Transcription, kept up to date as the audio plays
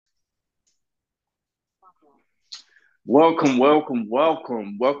Welcome, welcome,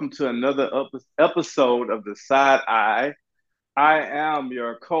 welcome. Welcome to another episode of The Side Eye. I am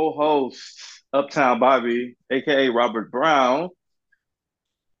your co host, Uptown Bobby, aka Robert Brown.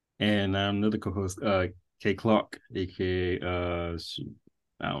 And I'm another co-host, K Clark, aka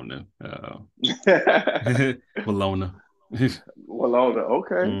I don't know, Bologna. Walona,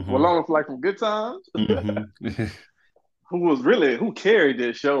 okay. hmm Walona for like some good times. hmm Who carried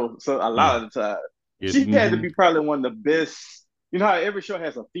this show so a Yeah. lot of the time. It, She had to be probably one of the best. You know how every show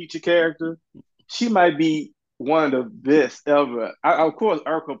has a feature character? She might be one of the best ever. Of course,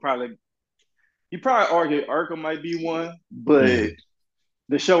 Urkel probably, you probably argue Urkel might be one, but mm.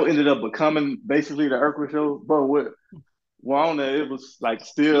 the show ended up becoming basically the Urkel show. But with Wanda, it was like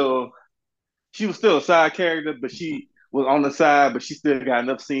still she was still a side character, but she was on the side, but she still got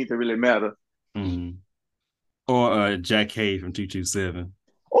enough scenes to really matter. Or Jack Hay from 227.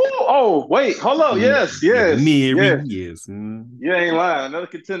 Wait, hold on. Mm. Yes, Yeah, yes, Mary, yes. yes. You ain't lying. Another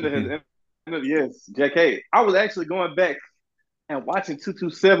contender has entered. Yes, Jack Hay. I was actually going back and watching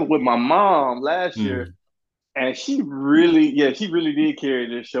 227 with my mom last year, Mm. and she really did carry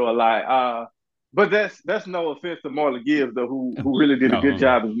this show a lot. But that's no offense to Marla Gibbs though, who really did a good No.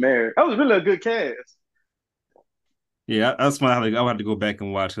 job as Mary. That was really a good cast. Yeah, that's why I have to go back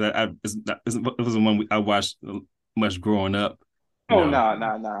and watch that. It was the one I watched much growing up, you Oh know. no,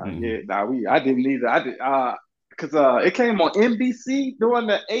 no, no, Mm. yeah, nah, I didn't either. I did because it came on NBC during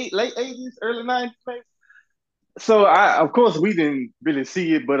the late 80s, early 90s. So I of course we didn't really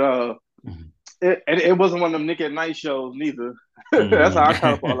see it, but Mm. it wasn't one of them Nick at Night shows neither. That's how I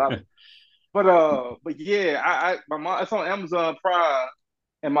caught up on a lot of. Mm. But yeah, my mom, it's on Amazon Prime,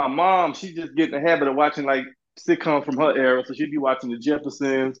 and my mom, she just get in the habit of watching like sitcoms from her era, so she'd be watching The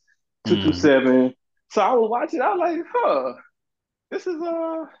Jeffersons, Mm. 227. So I was watching, I was like,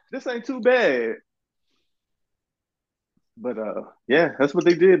 this ain't too bad. But yeah, that's what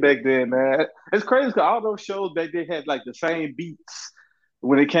they did back then, man. It's crazy because all those shows back then had like the same beats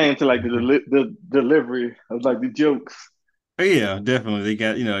when it came to like the delivery of like the jokes. But yeah, definitely. They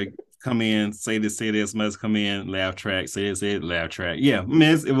got, come in, say this, must come in, laugh track, say this, say it, laugh track. Yeah, I mean,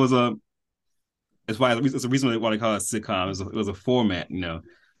 it was it's why it's a reason why they call it a sitcom. It was a format, Um,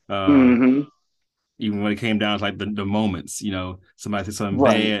 Hmm. even when it came down to like the moments, somebody said something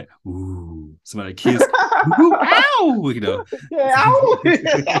Right. bad, ooh, somebody kissed, ooh, ow, Yeah.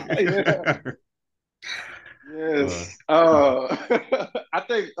 Yeah. uh, Yes. I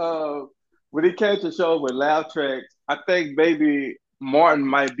think when it came to shows with laugh tracks, I think maybe Martin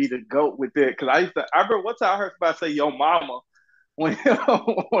might be the goat with it. Cause I remember one time I heard somebody say "Yo Mama" when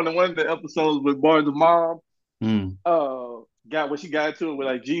on one of the episodes with Martin's mom. mm, Got when she got into it with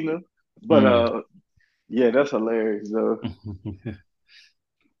like Gina, but mm. yeah, that's hilarious though.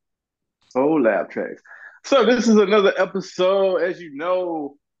 Oh, laugh tracks. So this is another episode. As you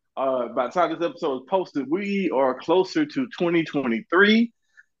know, by the time this episode is posted, we are closer to 2023.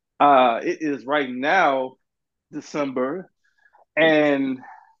 It is right now December, and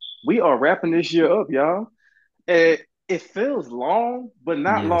we are wrapping this year up, y'all. It feels long, but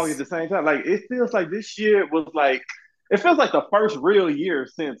not long at Yes. the same time. Like it feels like this year was like it feels like the first real year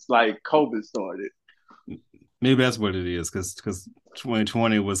since like COVID started. Maybe that's what it is, because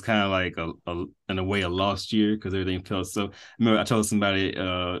 2020 was kind of like a in a way a lost year because everything felt so. I remember I told somebody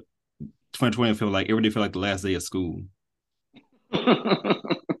 2020 felt like every day felt like the last day of school.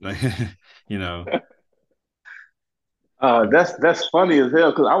 Like you know, That's funny as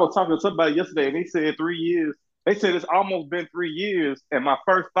hell because I was talking to somebody yesterday and they said 3 years. They said it's almost been 3 years, and my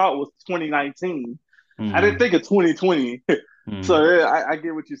first thought was 2019. I didn't mm-hmm, think of 2020. mm-hmm, So yeah, I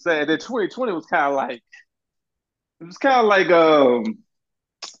get what you said. Then 2020 was kind of like it was kind of like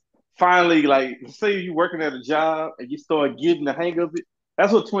finally like say you working at a job and you start getting the hang of it.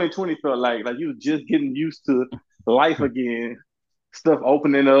 That's what 2020 felt like. Like you were just getting used to life again, stuff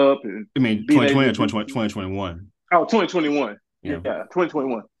opening up and I mean being able 2020 to or do. 2021. Oh, 2021. Yeah. Yeah,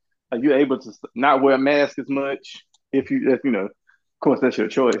 2021. Like you're able to not wear a mask as much if you know, of course that's your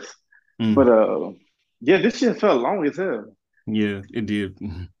choice. But Mm, yeah, this shit felt long as hell. yeah, it did.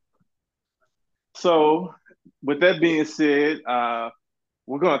 So with that being said,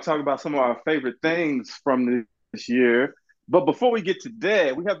 we're gonna talk about some of our favorite things from this year. But before we get to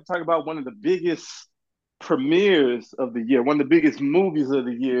that, we have to talk about one of the biggest premieres of the year, one of the biggest movies of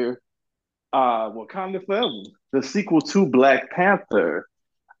the year, Wakanda Forever, the sequel to Black Panther.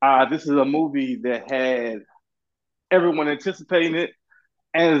 This is a movie that had everyone anticipating it.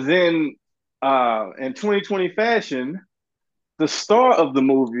 And then in 2020 fashion, the star of the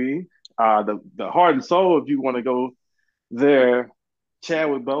movie, the heart and soul, if you want to go there,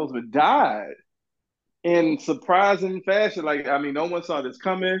 Chadwick Boseman died. in surprising fashion. Like, I mean, no one saw this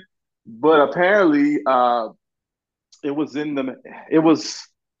coming, but apparently, it was in the it was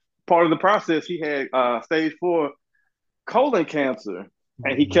part of the process. He had stage 4 colon cancer,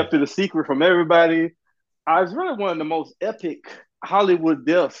 and he Mhm. kept it a secret from everybody. It's really one of the most epic Hollywood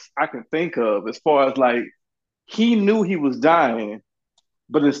deaths I can think of, as far as like he knew he was dying,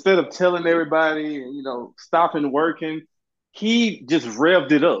 but instead of telling everybody and stopping working, he just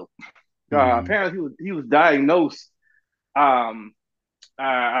revved it up. Mhm. Apparently, he was diagnosed. Um,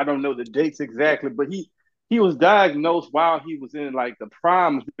 I don't know the dates exactly, but he was diagnosed while he was in like the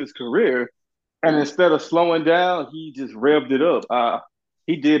prime of his career, and instead of slowing down, he just revved it up.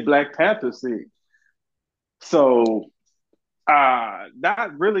 He did Black Panther scene, so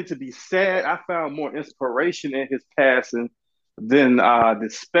not really to be sad. I found more inspiration in his passing than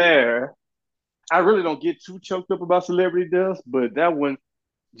despair. I really don't get too choked up about celebrity deaths, but that one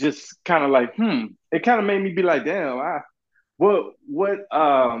just kind of like, it kind of made me be like, damn, what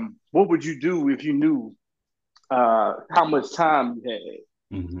would you do if you knew how much time you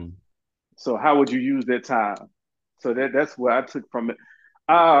had? Mhm. So how would you use that time? So that's what I took from it.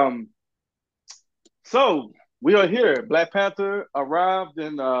 Um, so we are here. Black Panther arrived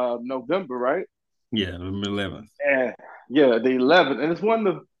in November, right? Yeah, November 11th. And yeah, the 11th, and it's one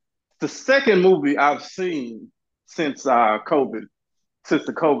of the second movie I've seen since COVID, since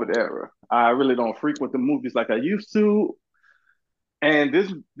the COVID era. I really don't frequent the movies like I used to, and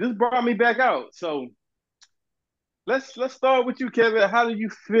this brought me back out. So let's start with you, Kevin. How do you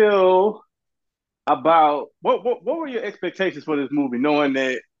feel about what were your expectations for this movie, knowing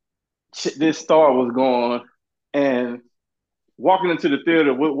that this star was gone, and walking into the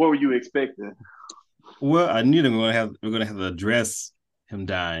theater? What were you expecting? Well, I knew they were gonna have we're gonna have to address him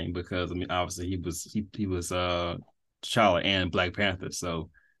dying because I mean obviously he was T'Challa and Black Panther,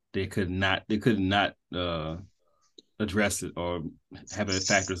 so they could not address it or have it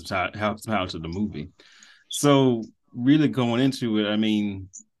factor somehow to the movie. So really going into it, I mean,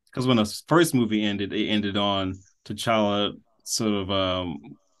 because when the first movie ended, it ended on T'Challa sort of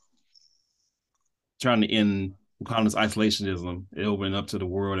trying to end Wakanda's isolationism. It opened up to the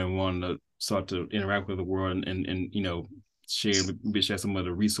world and wanted to start to interact with the world and share some of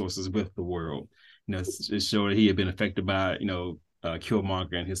the resources with the world. It showed that he had been affected by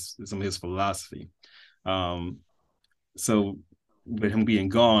Killmonger and his some of his philosophy. Um, so with him being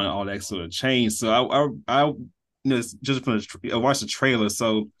gone, all that sort of changed. So just from I watched the trailer,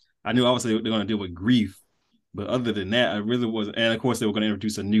 so I knew obviously they're going to deal with grief. But other than that, I really wasn't. And of course, they were going to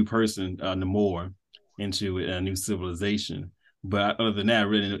introduce a new person, Namor, into a new civilization. But other than that, I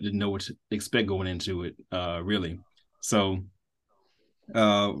really didn't know what to expect going into it, really. So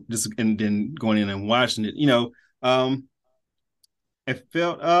just and then going in and watching it, it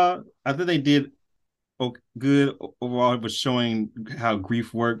felt I think they did good overall with showing how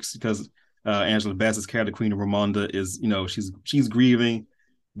grief works because Angela Bassett's character Queen Ramonda is she's grieving,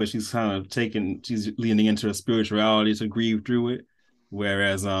 but she's leaning into her spirituality to grieve through it,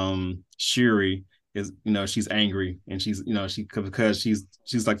 whereas Shuri is she's angry and she's she because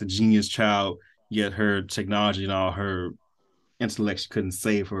she's like the genius child, yet her technology and all her intellect she couldn't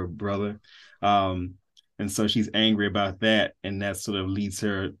save her brother, um and so she's angry about that, and that sort of leads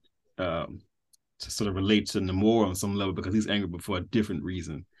her um to sort of relate to Namor on some level because he's angry but for a different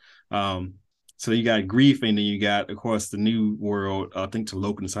reason. Um, so you got grief, and then you got, of course, the new world. I think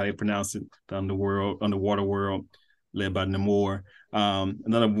Talokan is how they pronounce it, the underwater world, led by Namor.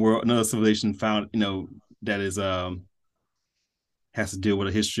 Another civilization found, that is has to deal with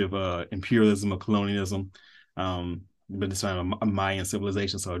a history of imperialism or colonialism. But this time a Mayan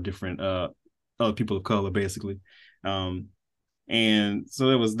civilization, so a different other people of color, basically. Um, and so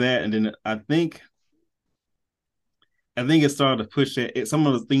there was that, and then I think it started to push it. Some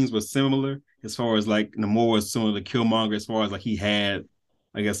of the things were similar as far as like Namor was similar to Killmonger, as far as like he had,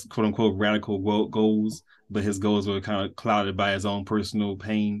 I guess, quote unquote, radical goals, but his goals were kind of clouded by his own personal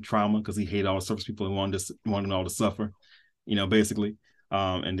pain, trauma, because he hated all the surface people and wanted all to suffer, basically.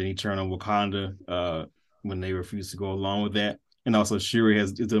 And then he turned on Wakanda when they refused to go along with that. And also Shuri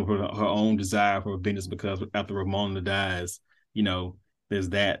has her own desire for vengeance because after Ramonda dies, you know, there's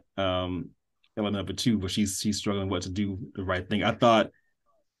that element of it too, but she's struggling what to do the right thing. I thought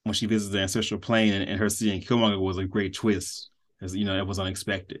when she visits the ancestral plane and her seeing Killmonger was a great twist, as it was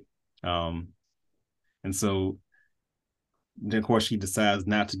unexpected. Um, and so then of course she decides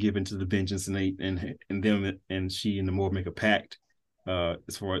not to give into the vengeance, and them and she and the Namor make a pact.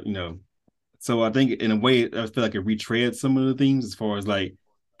 As far so I think in a way I feel like it retreads some of the themes as far as like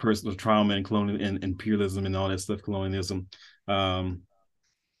personal trauma and colonial and imperialism and all that stuff, colonialism. Um,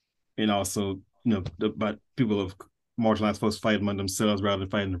 and also about people of marginalized folks fighting among themselves rather than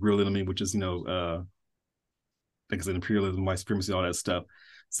fighting the real enemy, which is like I said, imperialism, white supremacy, all that stuff.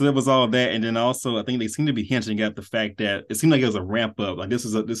 So there was all that, and then also I think they seem to be hinting at the fact that it seemed like it was a ramp up. Like this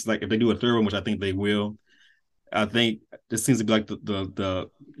is like if they do a third one, which I think they will. I think this seems to be like the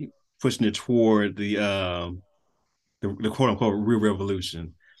pushing it toward the quote unquote real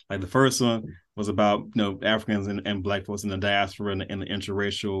revolution. Like the first one was about Africans and black folks in the diaspora and the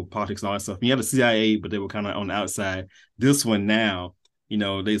interracial politics and all that stuff. And you had the CIA, but they were kind of on the outside. This one now, they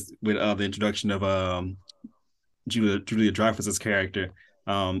with the introduction of Julia Dreyfus's character,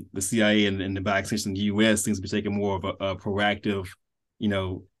 the CIA and the by extension the U.S. seems to be taking more of a proactive,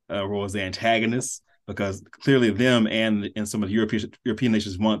 role as the antagonists because clearly them and some of the European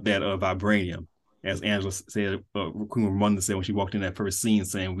nations want that vibranium. As Angela said, Queen Ramonda said when she walked in that first scene,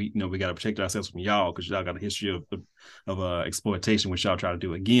 saying we got to protect ourselves from y'all because y'all got a history of exploitation, which y'all try to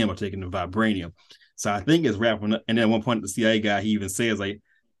do again by taking the vibranium. So I think it's wrapping up. And then at one point, the CIA guy he even says like,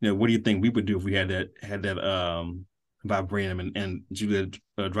 what do you think we would do if we had that vibranium? And Julia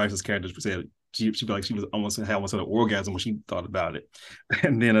Dreyfus' character said she felt like she was almost had an orgasm when she thought about it,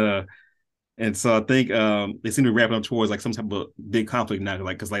 and then and so I think they seem to be wrapping up towards like some type of big conflict now,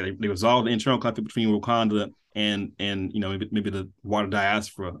 like because like they resolved the internal conflict between Wakanda and maybe the water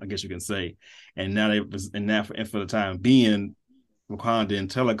diaspora, I guess you can say, and now for the time being, Wakanda and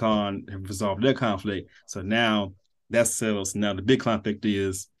Telecon have resolved their conflict, so now that's settled. So now the big conflict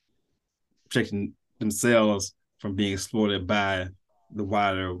is protecting themselves from being exploited by the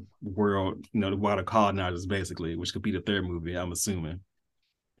wider world, the wider colonizers, basically, which could be the third movie, I'm assuming.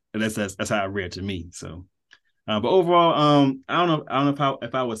 And that's how I read it to me. So, but overall, I don't know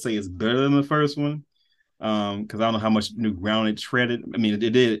if I would say it's better than the first one, because I don't know how much new ground it treaded. I mean, it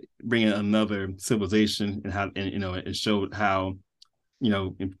did bring in another civilization and it showed how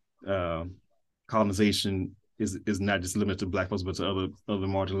colonization is not just limited to Black folks but to other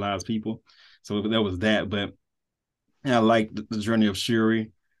marginalized people. So that was that. But I like the journey of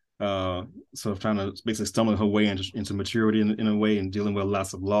Shuri. Sort of trying to basically stumbling her way into maturity in a way and dealing with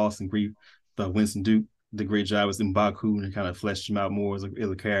lots of loss and grief. Winston Duke did a great job as M'Baku and kind of fleshed him out more as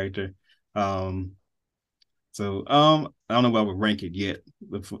a character. I don't know where I would rank it yet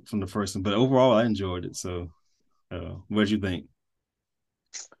from the first one, but overall I enjoyed it. So what did you think?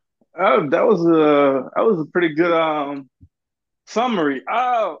 That was a pretty good summary.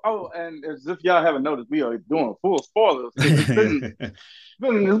 And as if y'all haven't noticed, we are doing full spoilers because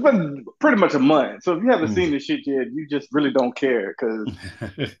it's been pretty much a month. So if you haven't seen this shit yet, you just really don't care because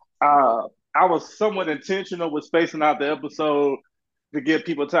uh, I was somewhat intentional with spacing out the episode to give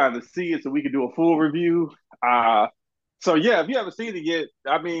people time to see it so we could do a full review. So yeah, if you haven't seen it yet,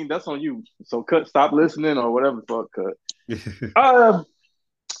 I mean that's on you. So stop listening or whatever the fuck. This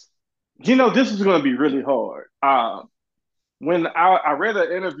is going to be really hard. When I read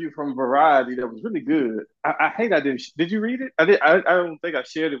an interview from Variety that was really good. I hate I didn't. Did you read it? I did. I don't think I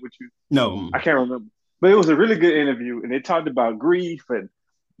shared it with you. No. I can't remember. But it was a really good interview, and they talked about grief and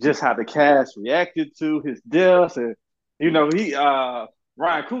just how the cast reacted to his death, and he Ryan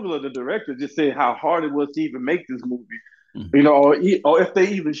Coogler, the director, just said how hard it was to even make this movie, or if they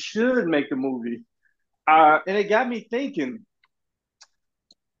even should make the movie. And it got me thinking,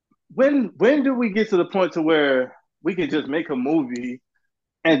 when do we get to the point to where we can just make a movie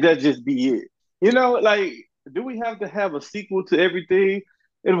and that just be it? Like, do we have to have a sequel to everything?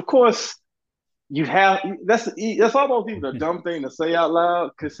 And of course, you have that's almost even a dumb thing to say out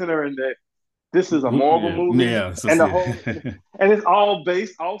loud, considering that this is a Marvel movie So and the whole and it's all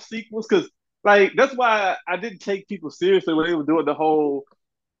based off sequels. Because like that's why I didn't take people seriously when they were doing the whole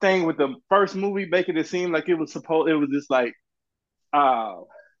thing with the first movie, making it seem like it was just like uh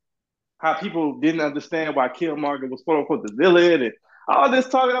how people didn't understand why Killmonger was quote unquote the villain and all this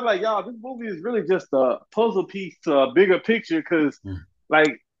talking. I'm like, y'all, this movie is really just a puzzle piece to a bigger picture because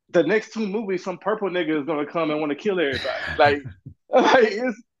like the next two movies, some purple nigga is gonna come and want to kill everybody. like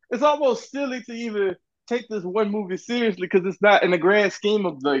it's almost silly to even take this one movie seriously because it's not in the grand scheme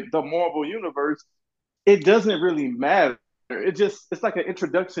of the Marvel universe. It doesn't really matter. It's like an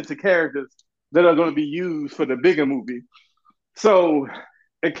introduction to characters that are going to be used for the bigger movie. So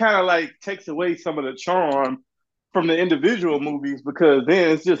it kind of like takes away some of the charm from the individual movies because then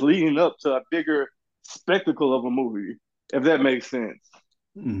it's just leading up to a bigger spectacle of a movie, if that makes sense.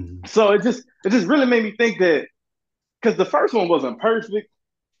 So it just really made me think that because the first one wasn't perfect,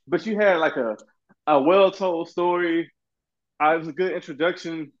 but you had like a well told story. It was a good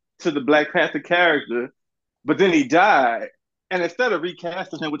introduction to the Black Panther character, but then he died. And instead of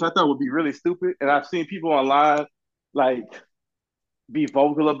recasting him, which I thought would be really stupid, and I've seen people online like be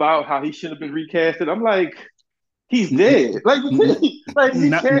vocal about how he should have been recasted. I'm like, he's N- dead. Like you n- can't, like you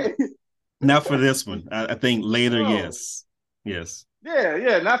not can't. not for this one. I think later, No, yes, yes.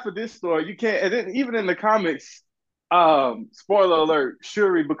 yeah, not for this story. You can't. And then even in the comics, spoiler alert: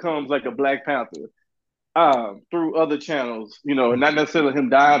 Shuri becomes like a Black Panther through other channels. You know, and not necessarily him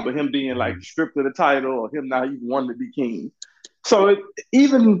dying, but him being like Mhm. stripped of the title or him not even wanting to be king. So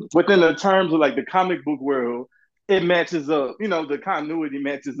even within the terms of like the comic book world, it matches up. You know, the continuity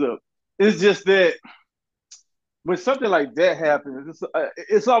matches up. It's just that when something like that happens,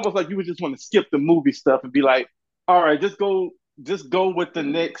 it's almost like you would just want to skip the movie stuff and be like, all right, just go with the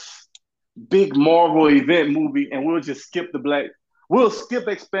next big Marvel event movie, and we'll skip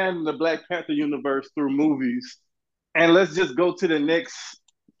expanding the Black Panther universe through movies, and let's just go to the next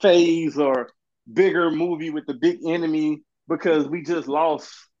phase or bigger movie with the big enemy because we just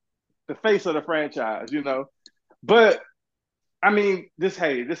lost the face of the franchise, you know. But I mean, this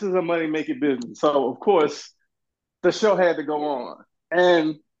is a money making business, so of course the show had to go on,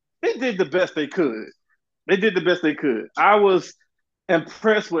 and they did the best they could. They did the best they could. I was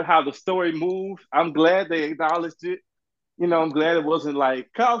impressed with how the story moved. I'm glad they acknowledged it. You know, I'm glad it wasn't like,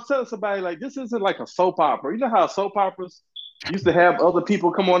 cause I was telling somebody like this isn't like a soap opera. You know how soap operas used to have other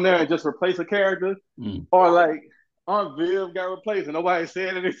people come on there and just replace a character, Mm. or like Aunt Viv got replaced and nobody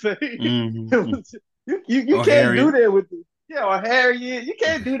said anything. It Mm-hmm. was, you Or can't do Harriet. that with this. Yeah, or Harriet, you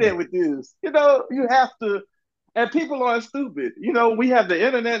can't do that with this. You know, you have to. And people aren't stupid. You know, we have the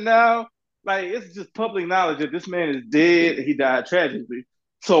internet now. Like it's just public knowledge that this man is dead. He died tragically.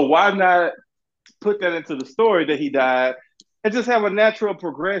 So why not put that into the story that he died and just have a natural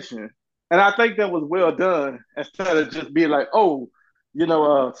progression? And I think that was well done instead of just being like, oh,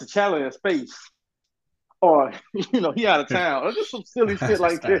 T'Challa in space, or he out of town, or just some silly shit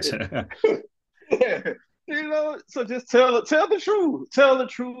like that. Gotcha. Yeah. So just tell the truth. Tell the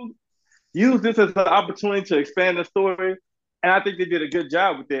truth. Use this as an opportunity to expand the story. And I think they did a good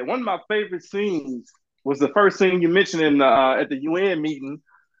job with that. One of my favorite scenes was the first scene you mentioned at the UN meeting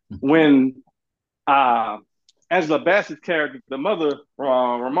when uh, Angela Bassett's character, the mother,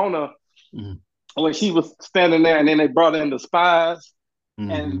 Ramona, Mhm. when she was standing there and then they brought in the spies. And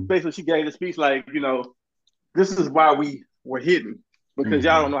Mhm. basically she gave the speech like, this is why we were hidden because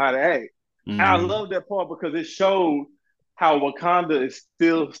y'all don't Mhm. know how to act. And I Mhm. love that part because it showed how Wakanda is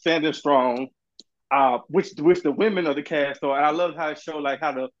still standing strong, which the women of the cast are. And I love how it showed like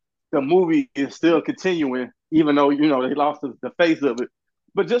how the movie is still continuing, even though they lost the face of it.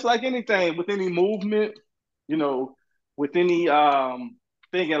 But just like anything, with any movement, you know, with any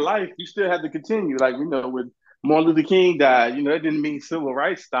thing in life, you still have to continue. Like when Martin Luther King died, it didn't mean civil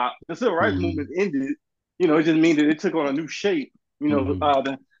rights stopped. The civil rights movement Mhm. ended. It just means that it took on a new shape.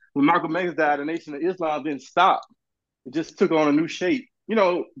 Mhm. When Malcolm X died, the Nation of Islam didn't stop. It just took on a new shape.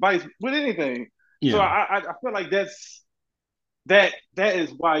 Vice with anything. So Yeah. I feel like that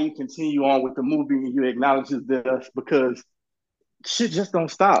is why you continue on with the movie and you acknowledge his death because shit just don't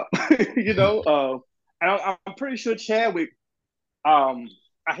stop. And I'm pretty sure Chadwick. Um,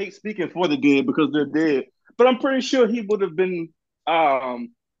 I hate speaking for the dead because they're dead, but I'm pretty sure he would have been um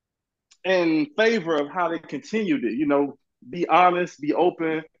in favor of how they continued it. Be honest, be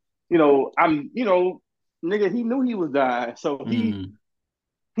open. Nigga, he knew he was dying, so Mhm.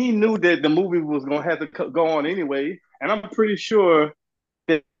 he knew that the movie was gonna have to go on anyway, and I'm pretty sure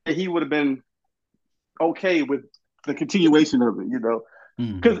that he would have been okay with the continuation of it.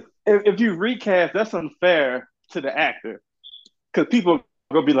 Mhm. Because if you recast, that's unfair to the actor, because people are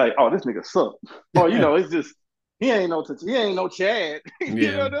gonna be like, "Oh, this nigga suck," or it's just he ain't no Chad.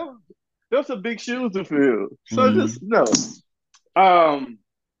 Yeah. Those are big shoes to fill. So just Mhm. no. Um,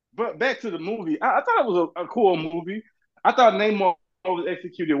 but back to the movie, I thought it was a cool movie. I thought Namor was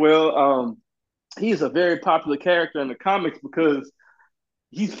executed well. He's a very popular character in the comics because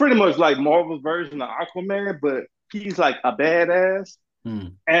he's pretty much like Marvel's version of Aquaman, but he's like a badass,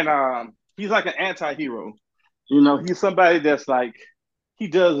 Mhm. and he's like an anti-hero. He's somebody that's like he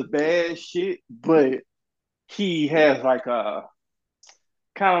does bad shit, but he has like a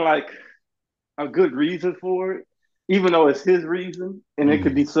kind of like a good reason for it, even though it's his reason and it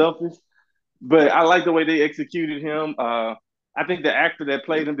could be Mhm. selfish. But I like the way they executed him. I think the actor that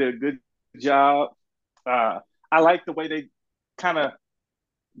played him did a good job. Uh, I like the way they kind of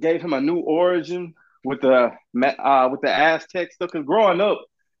gave him a new origin with the Aztec stuff. Because growing up,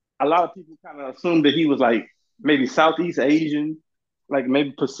 a lot of people kind of assumed that he was like maybe Southeast Asian, like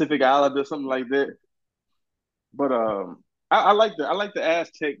maybe Pacific Island or something like that. But I like the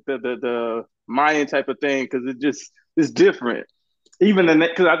Aztec, the Mayan type of thing because it just is different. Even in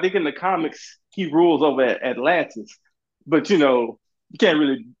because I think in the comics he rules over Atlantis, but you can't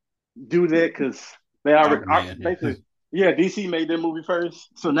really do that because they already Aquaman. basically, yeah, DC made their movie first,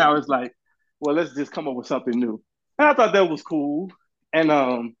 so now it's like, well, let's just come up with something new. And I thought that was cool, and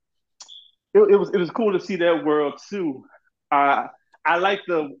it was cool to see that world too. Uh, I like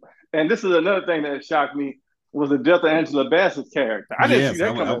and this is another thing that shocked me was the death of Angela Bassett's character. I didn't see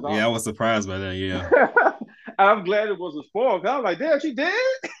Yes, that coming at yeah, I all. was surprised by that. Yeah. I'm glad it was a spoil. I was like, damn, she dead.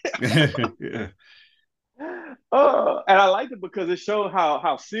 Yeah. And I liked it because it showed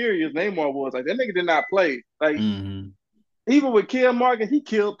how serious Namor was. Like that nigga did not play. Like Hmm. even with Kill Morgan, he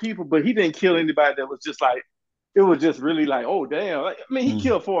killed people, but he didn't kill anybody that was just like it was just really like, oh damn. Like, I mean, he Hmm.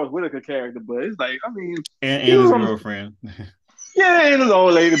 killed Forrest Whitaker character, but it's like, I mean, he And was his on girlfriend. yeah, and his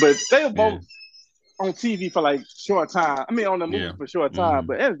old lady, but they were Yeah. both on TV for like short time. I mean, on the movie Yeah. for short time. Hmm.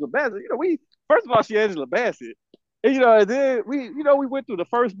 But Angela Bassett, we first of all, she Angela Bassett. And and then we went through the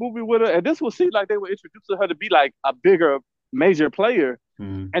first movie with her, and this would seem like they were introducing her to be like a bigger major player.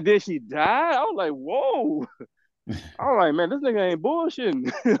 Hmm. And then she died. I was like, whoa. I was like, man, this nigga ain't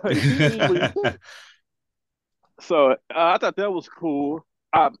bullshitting. Like, he mean what he said. So I thought that was cool.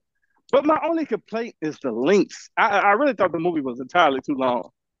 But my only complaint is the lengths. I really thought the movie was entirely too long.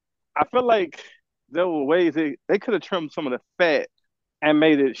 I feel like there were ways they could have trimmed some of the fat and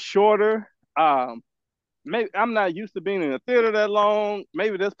made it shorter. Maybe I'm not used to being in a theater that long.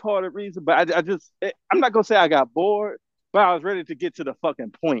 Maybe that's part of the reason. But I'm not gonna say I got bored, but I was ready to get to the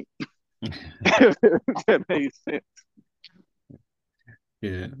fucking point. If that makes sense.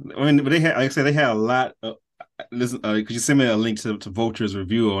 Yeah, I mean, but they had, like I said, they had a lot. Listen, could you send me a link to Vulture's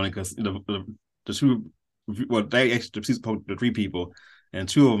review on it? Because the two, well, they actually the three people, and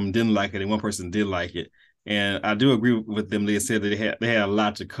two of them didn't like it, and one person did like it. And I do agree with them. They said that they had a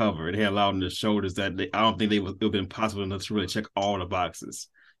lot to cover. They had a lot on their shoulders that I don't think it would have been possible enough to really check all the boxes.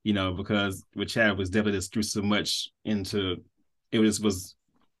 Because with Chad was definitely just threw so much into it. Was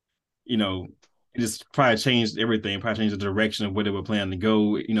you know, it just probably changed everything, probably changed the direction of where they were planning to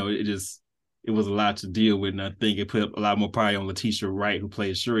go. It was a lot to deal with. And I think it put a lot more probably on Letitia Wright, who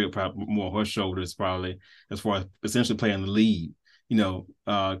plays Shuri, probably more on her shoulders, probably, as far as essentially playing the lead.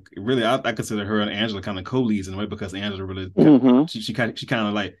 Really, I consider her and Angela kind of co-leads in a way because Angela really, Mm-hmm. she kind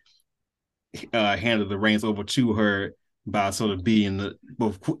of like handed the reins over to her by sort of being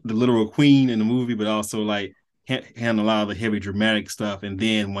both the literal queen in the movie, but also like handle a lot of the heavy dramatic stuff. And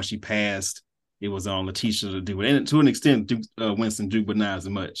then once she passed, it was on Letitia to do it, and to an extent, Winston Duke, but not as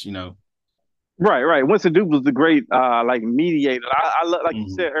much. Right, right. Winston Duke was the great like mediator. I like you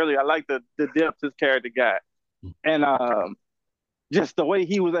Mm-hmm. said earlier. I like the depth this character got, and just the way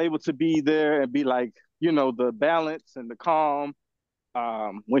he was able to be there and be like the balance and the calm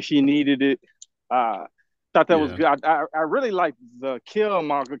when she needed it. Uh, thought that was Yeah, good. I really liked the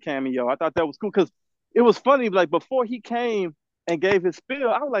Killmonger cameo. I thought that was cool because it was funny. Like before he came and gave his spiel,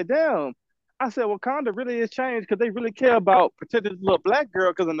 I was like, damn. I said, Wakanda really has changed because they really care about protecting this little black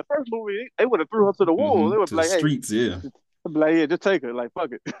girl. Because in the first movie, they would have threw her to the wolves. mm-hmm. They would To be the like, hey, streets. Yeah. I'd be like, yeah, just take her. Like,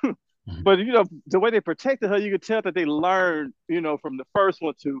 fuck it. But the way they protected her, you could tell that they learned, from the first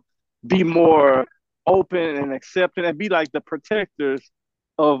one to be more open and accepting and be like the protectors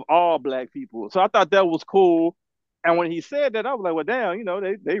of all black people. So I thought that was cool. And when he said that, I was like, well, damn,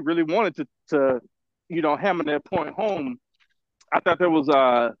 they really wanted to hammer that point home. I thought that was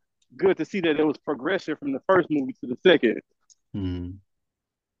good to see that there was progression from the first movie to the second. Mm-hmm.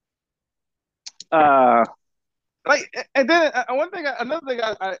 Uh and then another thing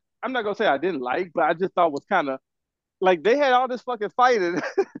I'm not gonna say I didn't like, but I just thought was kind of like they had all this fucking fighting,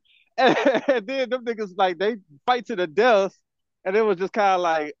 and then them niggas like they fight to the death, and it was just kind of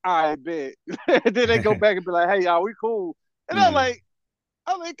like, I bet. And then they go back and be like, hey y'all, we cool. And I'm Yeah. like,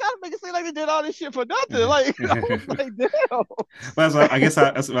 kind of make it seem like they did all this shit for nothing. Like, I was like, damn. Well, I guess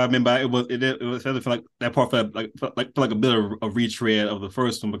that's what I meant by it. It felt like that part felt like a bit of a retread of the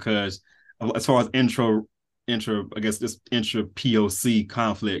first one because as far as intro, I guess this intro POC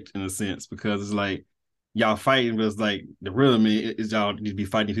conflict in a sense because it's like y'all fighting, but it's like the real me is y'all need to be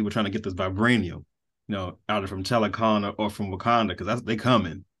fighting people trying to get this vibranium, either from Telecon or from Wakanda because they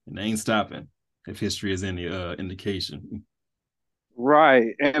coming and they ain't stopping if history is any indication.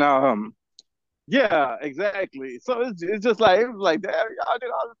 Right. And yeah, exactly. So it's just like it was like, damn, y'all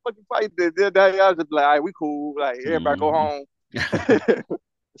did all this fucking fight. Then y'all just like, all right, we cool. Like everybody go Mm-hmm. home.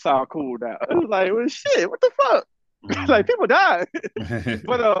 It's all cool now. It was like, well, shit, what the fuck? Like people died.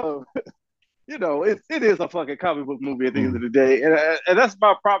 But it is a fucking comic book movie at the end of Mm-hmm. the day, and that's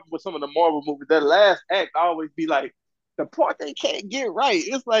my problem with some of the Marvel movies. That last act always be like the part they can't get right.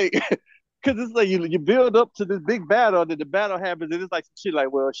 It's like because it's like you build up to this big battle, and then the battle happens, and it's like some shit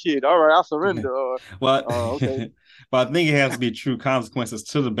like, well, shit, all right, I'll surrender, or Well, okay, but I think it has to be true consequences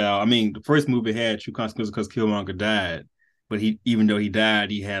to the battle. I mean, the first movie had true consequences because Killmonger died, but even though he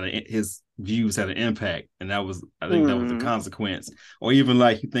died, he had his views had an impact, and I think that was the consequence. Or even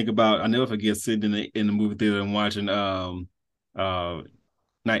like you think about, I never forget sitting in the movie theater and watching uh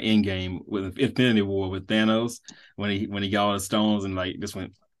not Endgame with Infinity War with Thanos when he got all the stones and like this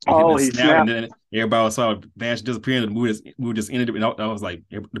went it hit oh, and he snapped and snapped, then everybody saw Vanish disappearing and the movie just ended and I was like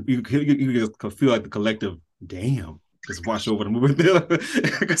you just could feel like the collective damn just wash over the movie theater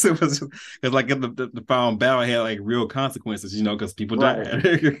because it was because like the final battle had like real consequences because people right,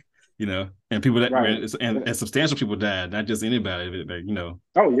 died and people that right. and substantial people died, not just anybody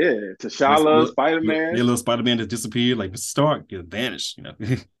Oh yeah, T'Challa, little, Spider Man. little Spider-Man that disappeared like Mr. Stark just vanished.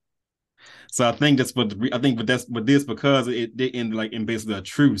 So I think that's I think, but that's but this because it didn't like in basically a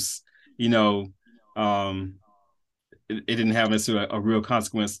truce, you know, um, it didn't have necessarily a real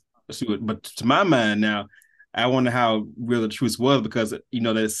consequence to it. But to my mind now, I wonder how real the truce was because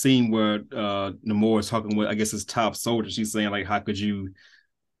that scene where Namor is talking with I guess his top soldier, she's saying like, how could you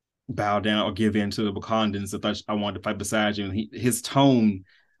bow down or give in to the Wakandans? I thought I wanted to fight beside you, and his tone,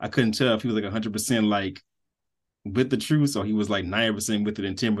 I couldn't tell if he was like 100% like with the truth, or he was like 90% with it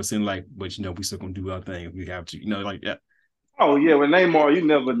and 10% like, but we still gonna do our thing if we have to, like that. Oh yeah, with Neymar, you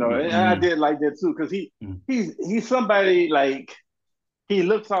never know. And I Mm-hmm. did like that too because he's somebody like he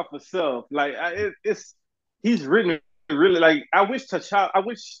looks off of self. Like it's he's written really like I wish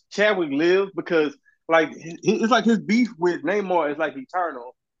Chadwick lived because like it's like his beef with Neymar is like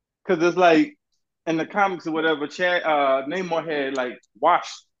eternal because it's like in the comics or whatever, Neymar had like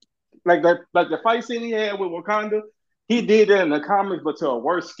washed like the fight scene he had with Wakanda. He did that in the comics, but to a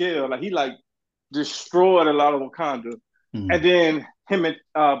worse scale. Like he like destroyed a lot of Wakanda, Mm-hmm. and then him and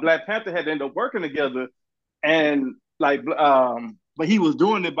Black Panther had to end up working together, and like but he was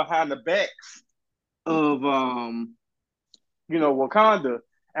doing it behind the backs of Wakanda.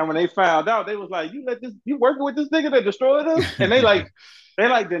 And when they found out, they was like, you working with this nigga that destroyed us? And they like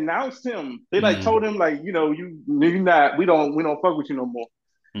denounced him. They like Mm-hmm. told him like, you not we don't fuck with you no more.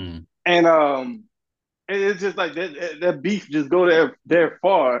 Mm-hmm. And it's just like that beef just go there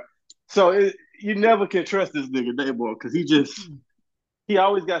far. So you never can trust this nigga Dayball because he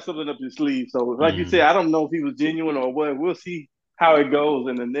always got something up his sleeve. So like you said, Mm-hmm. I don't know if he was genuine or what. We'll see how it goes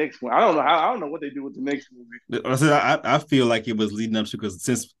in the next one. I don't know what they do with the next movie. I said I feel like it was leading up to because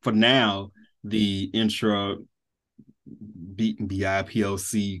since for now the intra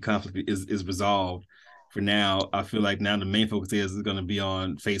BIPOC conflict is resolved. For now, I feel like now the main focus is going to be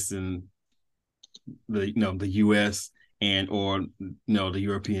on facing the U.S. and or the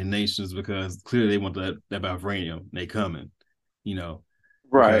European nations because clearly they want that vibranium. They coming, you know,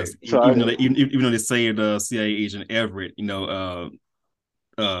 Right. because So even though they say the CIA agent Everett, can't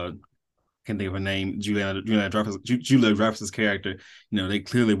think of her name, Julia Dreyfus's character, they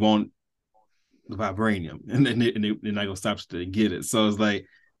clearly want the vibranium, and they're not gonna stop till they get it. So it's like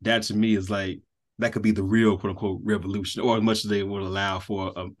that to me is like that could be the real quote unquote revolution, or as much as they would allow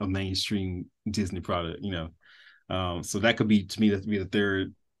for a mainstream Disney product. So that could be to me that be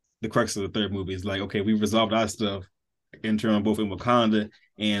the crux of the third movie is like, okay, we've resolved our stuff internal both in Wakanda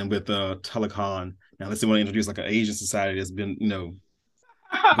and with Telecon. Now let's say want to introduce like an Asian society that's been going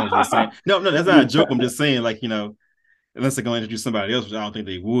through the same. No, that's not a joke. I'm just saying like unless they're going to introduce somebody else, which I don't think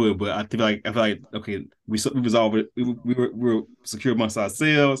they would. But I feel like okay, we resolved it. We were secure amongst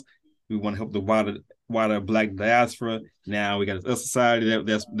ourselves. We want to help the wider Black diaspora. Now we got a society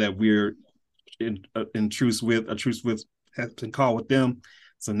that we're in truce with. A truce with has been called with them.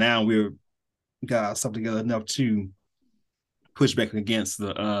 So now we're got something together enough to push back against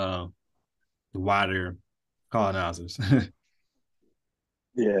the wider colonizers.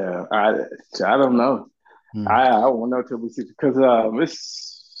 yeah, I don't know. mm, I won't know till we see because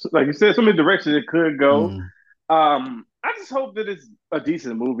it's like you said, so many directions it could go. mm. I just hope that it's a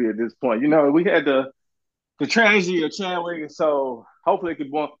decent movie at this point. We had the tragedy of Chadwick, so hopefully it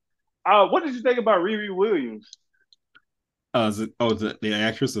could go. What did you think about Riri Williams? The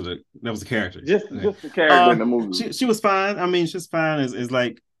actress or that was the character. Just Okay. just the character in the movie. She was fine. I mean, she's fine. Is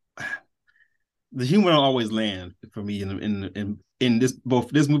like the humor don't always land for me in this both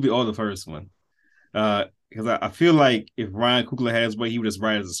this movie or the first one. Because I feel like if Ryan Coogler had his way, he would just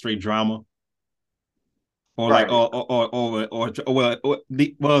write it as a straight drama, or like Right.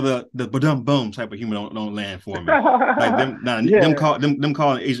 the badum boom type of humor don't land for me. Like them Yeah. call them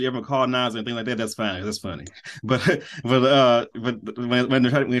calling Asia ever colonizer and things like that. That's fine. That's funny. But when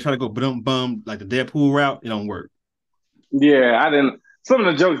they try to go badum bum like the Deadpool route, it don't work. Yeah, I didn't. some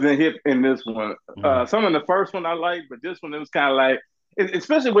of the jokes didn't hit in this one. Mm. Some of the first one I liked, but this one it was kind of like,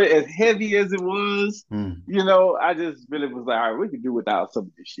 especially with as heavy as it was. Mm. I just really was like, all right, we can do without some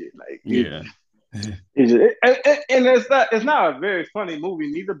of this shit. Like Yeah. and it's not a very funny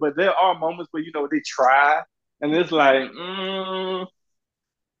movie neither, but there are moments where they try, and it's like, Mhm.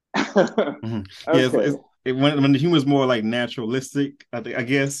 Yeah, okay, when the humor is more like naturalistic, I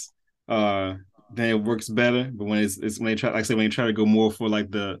guess, uh, then it works better. But when it's when they try, like I said, when they try to go more for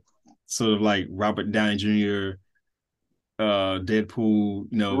like the sort of like Robert Downey Jr., Deadpool,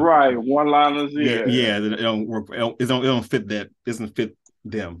 right, one-liners, yeah, yeah, yeah, it don't work. It don't fit that. It doesn't fit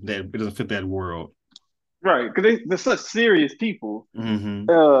them. That it doesn't fit that world. right, because they're such serious people. Hmm.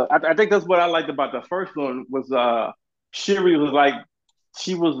 I think that's what I liked about the first one was Shuri was like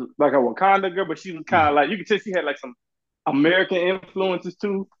she was like a Wakanda girl, but she was kind of like you could tell she had like some American influences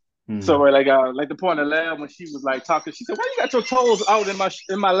too. So Hmm. like the point in the lab when she was like talking, she said, "Why you got your toes out in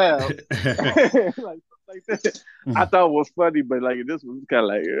my lab?" like that. I thought it was funny, but like this was kind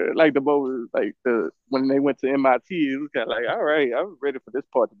of like the moment like when they went to MIT, it was kind of like, all right, I was ready for this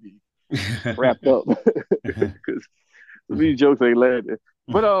part to be wrapped up because these jokes ain't landing.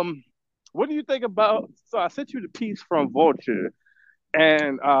 But what do you think about? So I sent you the piece from Vulture,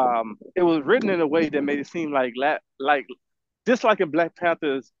 and it was written in a way that made it seem like just like in Black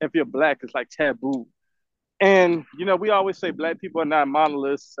Panthers, if you're black, it's like taboo. And we always say black people are not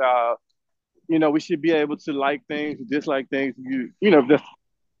monoliths. We should be able to like things, dislike things. If that's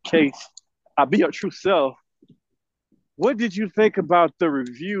the case, be your true self. What did you think about the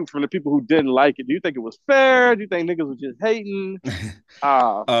review from the people who didn't like it? Do you think it was fair? Do you think niggas was just hating?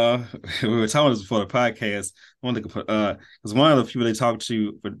 Uh, uh, we were talking about this before the podcast. I want to put because one of the people they talked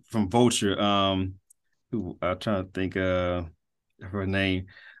to from Vulture, who I'm trying to think of her name.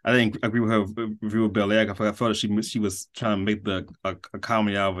 I didn't agree with her review of Bel Air. I felt she was trying to make a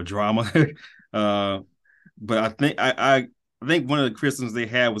comedy out of a drama. uh, but I think one of the criticisms they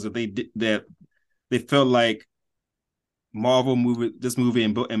had was that they felt like this movie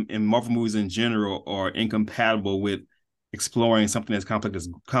and Marvel movies in general are incompatible with exploring something as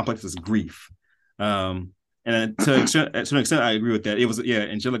complex as grief. Um, and to an extent, I agree with that. It was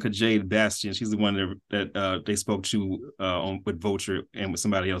Angelica Jade Bastian. She's the one that they spoke to with Vulture and with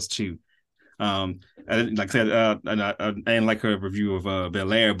somebody else too. Like I said, I didn't like her review of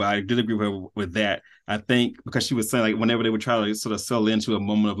Bel Air, but I did agree with her with that. I think because she was saying like whenever they would try to sort of settle into a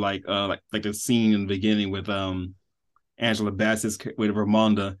moment of like a scene in the beginning with Angela Bassett's with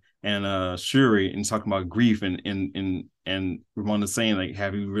Ramonda and Shuri and talking about grief and Ramonda saying like,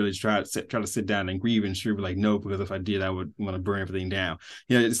 have you really tried to sit down and grieve? And Shuri was like, no, because if I did, I would want to burn everything down.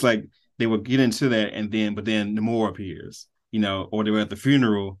 It's like they would get into that but then the more appears, or they were at the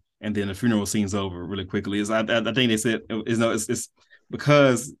funeral and then the funeral scene's over really quickly. I think they said it's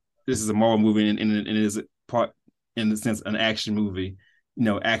because this is a Marvel movie and it is part in the sense an action movie.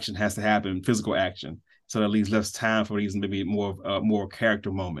 Action has to happen, physical action, so that leaves less time for these maybe more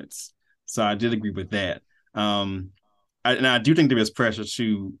character moments. So I did agree with that. And I do think there is pressure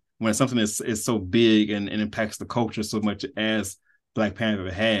to when something is so big and impacts the culture so much as Black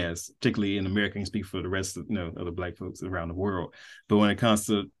Panther has, particularly in America, and speak for the rest of other Black folks around the world. But when it comes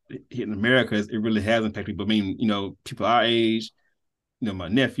to hitting America, it really has impacted people. I mean, people our age, my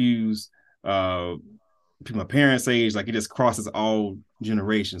nephews, uh, people my parents' age, like it just crosses all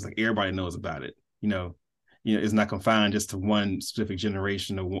generations. Like everybody knows about it. It's not confined just to one specific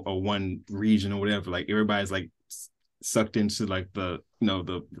generation or one region or whatever. Like everybody's like sucked into like the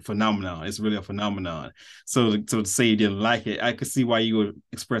phenomenon. It's really a phenomenon. So to say you didn't like it, I could see why you would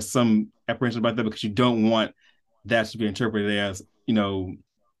express some apprehension about that because you don't want that to be interpreted as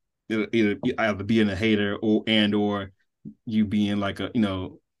either being a hater or you being like a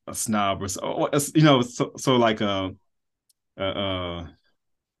snob or so so like you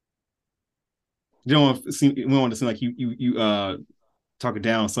don't want to seem we don't want to seem like you talking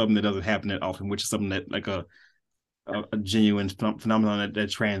down something that doesn't happen that often, which is something that like a genuine phenomenon that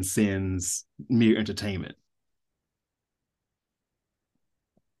transcends mere entertainment.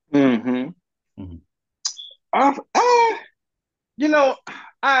 mm-hmm. Mm-hmm. uh, uh, you know,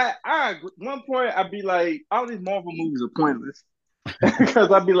 I agree. One point I'd be like, all these Marvel movies are pointless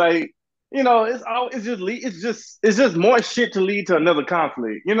because I'd be like, it's just more shit to lead to another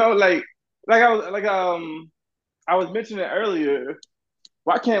conflict. I was mentioning earlier.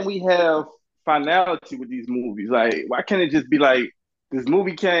 Why can't we have finality with these movies? Like, why can't it just be like this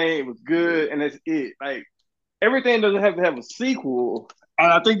movie came, it was good, and that's it? Like, everything doesn't have to have a sequel.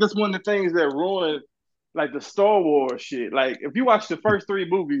 And I think that's one of the things that ruined like the Star Wars shit. Like, if you watch the first three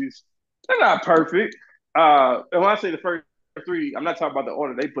movies, they're not perfect. And when I say the first three. I'm not talking about the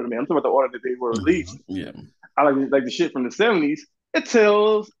order they put them in. I'm talking about the order that they were released. Yeah. I like the shit from the '70s. It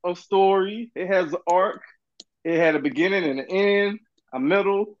tells a story. It has an arc. It had a beginning and an end, a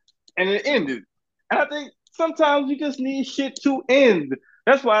middle, and it ended. And I think sometimes you just need shit to end.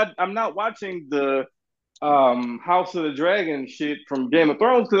 That's why I'm not watching the House of the Dragon shit from Game of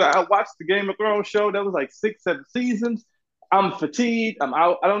Thrones because I watched the Game of Thrones show that was like 6, 7 seasons. I'm fatigued. I'm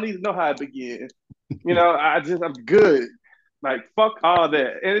out. I don't need to know how it begins. I'm good. Like fuck all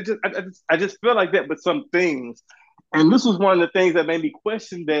that. And I just feel like that with some things. And this was one of the things that made me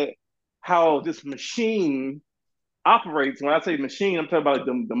question that how this machine operates. When I say machine, I'm talking about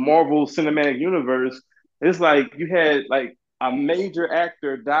like the Marvel Cinematic Universe. It's like you had like a major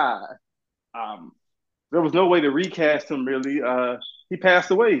actor die. Um, there was no way to recast him really. He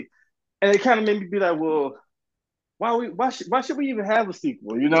passed away, and it kind of made me be like, well, why should we even have a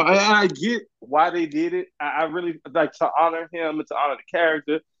sequel? And I get why they did it. I really like to honor him and to honor the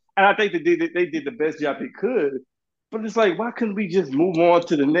character, and I think they did the best job they could. But it's like, why couldn't we just move on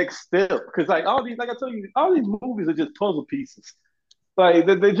to the next step? Because like all these, like I told you, all these movies are just puzzle pieces. Like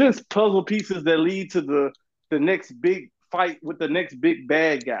they're just puzzle pieces that lead to the next big fight with the next big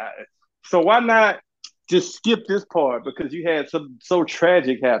bad guy. So why not just skip this part because you had something so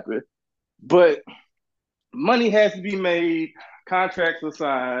tragic happen? But money has to be made, contracts are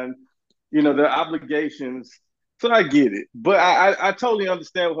signed, their obligations. So I get it, but I totally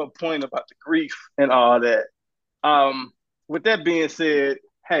understand her point about the grief and all that. With that being said,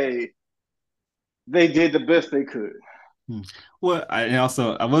 hey, they did the best they could. Well,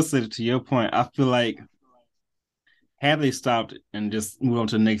 I will say to your point, I feel like had they stopped and just moved on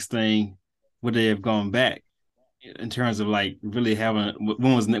to the next thing, would they have gone back in terms of like really having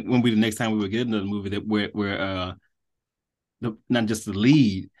when we the next time we would get another movie that where not just the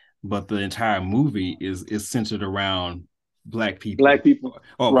lead but the entire movie is centered around black people Black people,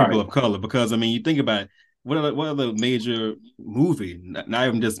 or people right? of color? Because I mean, you think about it, what are the major movie, not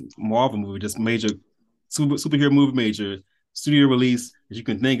even just Marvel movie, just major superhero movie, major studio release that you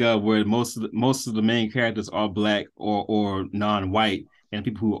can think of where most of the main characters are black or non-white, and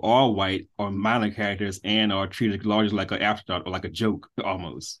people who are white are minor characters and are treated largely like an afterthought or like a joke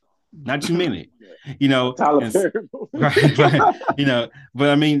almost. Not too many, Tyler and Perry. right, but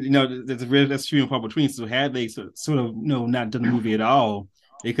I mean, that's few and far between. So had they sort of, not done the movie at all,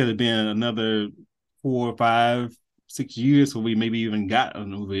 it could have been another 4, 5, 6 years where we maybe even got a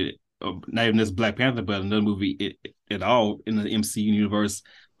movie, not even this Black Panther, but another movie at all in the MCU universe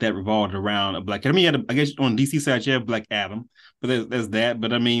that revolved around a black. I mean, I guess on DC side you have Black Adam, but there's that.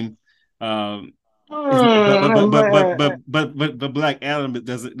 But I mean, it's not, but Black Adam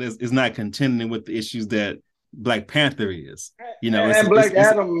is not contending with the issues that Black Panther is. And Black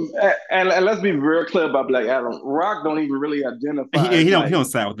Adam, and let's be real clear about Black Adam. Rock don't even really identify as he like, don't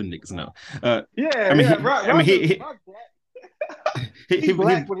side with the niggas, no. Yeah, I mean, yeah. Rock is Rock black. He he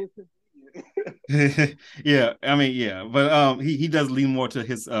black with his. yeah, I mean, yeah, but he does lean more to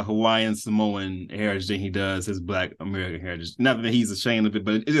his Hawaiian Samoan heritage than he does his Black American heritage. Not that he's ashamed of it,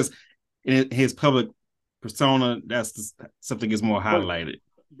 but it's just in his public persona, that's just something that's more highlighted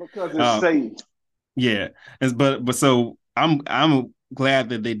because it's safe. Yeah, but so I'm glad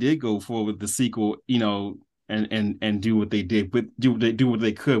that they did go forward with the sequel, and do what they did, but do what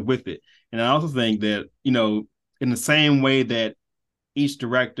they could with it. And I also think that in the same way that each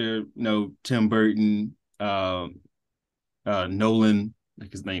director, Tim Burton, Nolan,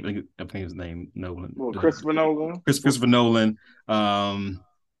 like his name, I think his name Nolan. Well, Christopher Nolan. Christopher Nolan,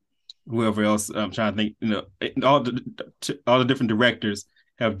 whoever else. I'm trying to think. All the different directors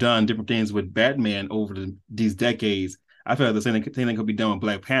have done different things with Batman over these decades. I feel like the same thing could be done with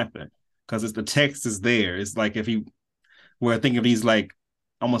Black Panther because the text is there. It's like if he were thinking of these like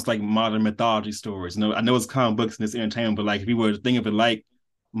almost like modern mythology stories. I know it's comic books and it's entertainment, but like if you were to think of it like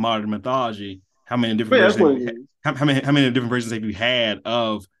modern mythology, how many different versions? How many different versions have you had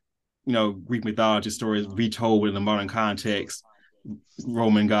of Greek mythology stories retold in a modern context?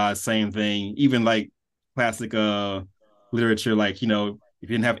 Roman gods, same thing. Even like classic literature, like if you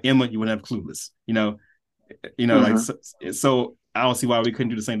didn't have Emma, you wouldn't have Clueless. Like so I don't see why we couldn't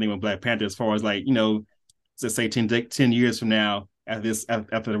do the same thing with Black Panther as far as like let's say 10 years from now after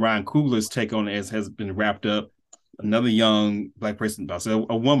the Ryan Coogler's take on it has been wrapped up, another young Black person, also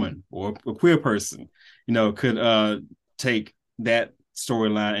a woman or a queer person, could take that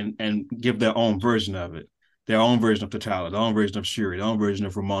storyline and give their own version of it, their own version of T'Challa, their own version of Shuri, their own version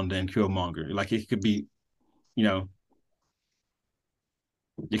of Ramonda and Killmonger. Like it could be, it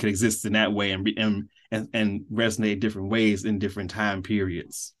could exist in that way and resonate different ways in different time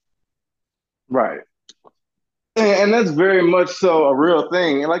periods. Right. And that's very much so a real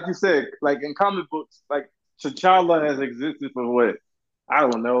thing. And like you said, like in comic books, like T'Challa has existed for what, I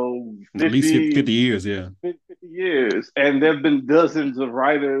don't know, At least 50, 50 years, yeah. 50 years. And there have been dozens of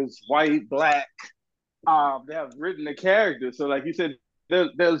writers, white, black, that have written the character. So like you said,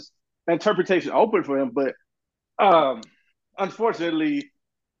 there's interpretation open for him. But um, unfortunately,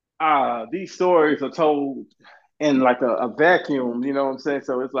 these stories are told in like a vacuum, you know what I'm saying?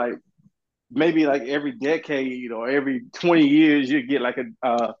 So it's like maybe like every decade or every 20 years you get like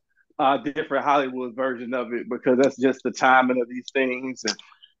a different Hollywood version of it because that's just the timing of these things and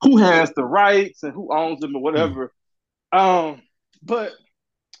who has the rights and who owns them or Mm. whatever. But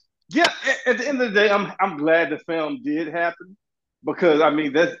yeah, at the end of the day, I'm glad the film did happen because I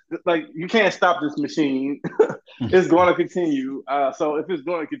mean that's like you can't stop this machine. It's going to continue. So if it's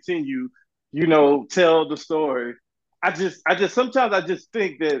going to continue, tell the story. I just sometimes I just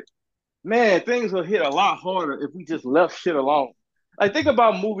think that man, things will hit a lot harder if we just left shit alone. Like think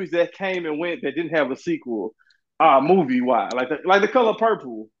about movies that came and went that didn't have a sequel, movie wise, like the Color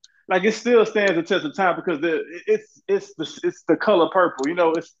Purple. Like it still stands the test of time because it's the Color Purple.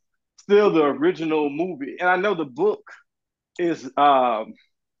 It's still the original movie, and I know the book is I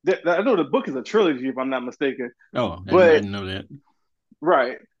know the book is a trilogy if I'm not mistaken, Oh, I but didn't know that.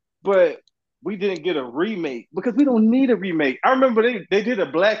 right, but we didn't get a remake because we don't need a remake. I remember they did a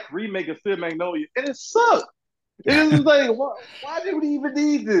black remake of Still Magnolia, and it sucked. It was like, why did we even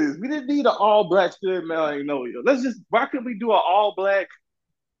need this? We didn't need an all black Still Magnolia. Why couldn't we do an all black,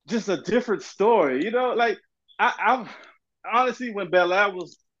 just a different story? Like I honestly, when Bel-Air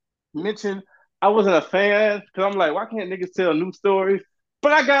was mentioned, I wasn't a fan because I'm like, why can't niggas tell new stories?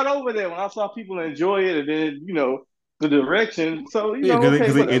 But I got over there when I saw people enjoy it, and then the direction. So Yeah,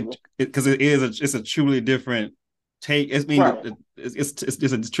 okay, whatever. because it's a truly different take. I mean, Right. it's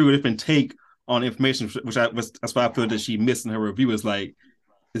a truly different take on information, that's why I feel that she missed in her review. Is like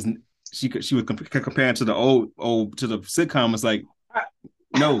is she was comparing to the old to the sitcom. It's like I,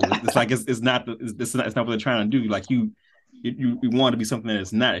 no, it's like it's not what they're trying to do. Like you want to be something that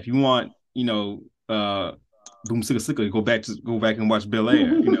it's not. If you want Boom Sicka Sicka, go back and watch Bel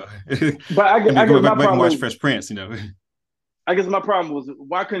Air. but I, I I mean, guess go my back and watch problem is Fresh Prince. I guess my problem was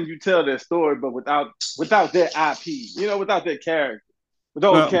why couldn't you tell their story, but without their IP, without their character, with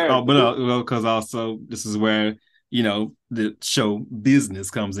those characters. Because also this is where the show business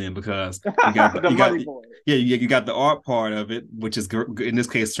comes in because The money boy. you got the art part of it, which is in this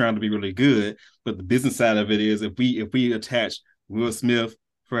case trying to be really good, but the business side of it is if we attach Will Smith,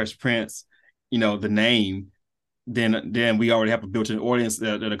 Fresh Prince, the name, then we already have a built-in audience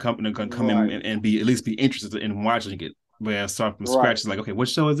that a company can come in Right. and be at least be interested in watching it. Where start from scratch Right. is like, okay, what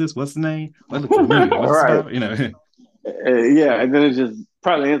show is this? What's the name? Well, it looks familiar. What's this Right. about? Yeah, and then it just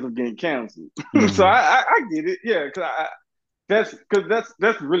probably ends up getting canceled. So Mm-hmm. I get it. Yeah,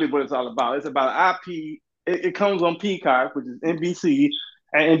 that's really what it's all about. It's about IP. It comes on Peacock, which is NBC,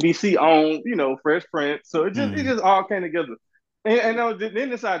 and NBC owned, Fresh Prince. So it just all came together. And then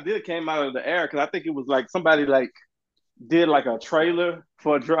this idea came out of the air because I think it was like somebody like did like a trailer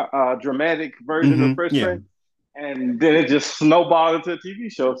for a dramatic version of Mm-hmm. Fresh Yeah. Prince, and then it just snowballed into a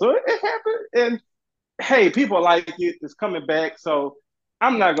TV show. So it happened, and hey, people like it. It's coming back, so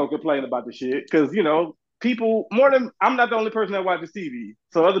I'm not gonna complain about the shit because people more than I'm not the only person that watches TV,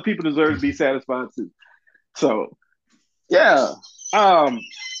 so other people deserve to be satisfied too. So yeah, um,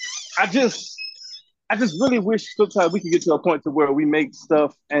 I just I just really wish sometimes we could get to a point to where we make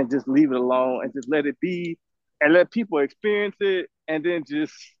stuff and just leave it alone and just let it be and let people experience it and then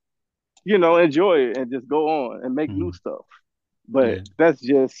just enjoy it and just go on and make new Mm-hmm. stuff. But Yeah. that's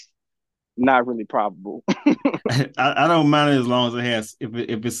just not really probable. I don't mind it as long as it has if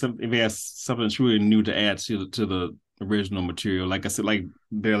it has something truly new to add to the original material. Like I said, like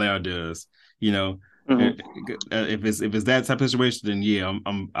Bel Air does. You know, Mhm. if it's that type of situation, then yeah,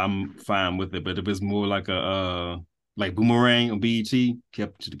 I'm fine with it. But if it's more like a like Boomerang or BET,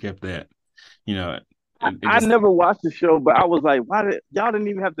 kept that. You know, it I just never watched the show, but I was like, why did y'all didn't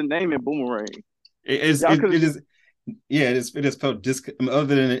even have the name in Boomerang? Y'all could have it just is yeah, it is felt I mean,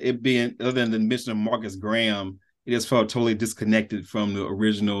 other than the mention of Marcus Graham, it just felt totally disconnected from the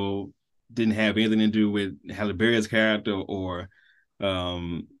original. Didn't have anything to do with Halle Berry's character or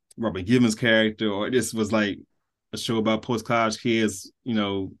Robert Gibbons' character, or it just was like a show about post college kids,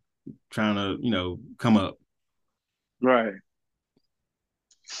 trying to come up. right.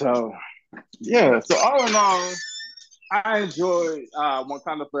 So yeah. So all in all, I enjoyed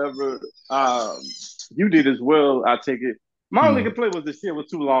Wakanda Forever. You did as well. I take it. My only Mm. complaint was the shit was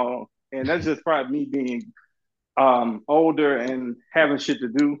too long, and that's just probably me being older and having shit to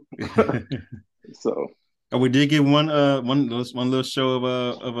do. So Oh, we did get one little show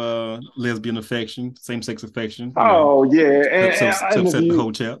of lesbian affection, same sex affection, you know, Oh yeah, to upset the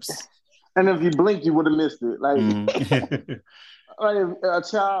whole chaps. and if you blinked, you would have missed it. Mm. Like a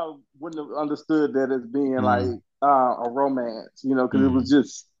child wouldn't have understood that as being like Mm. a romance, you know, because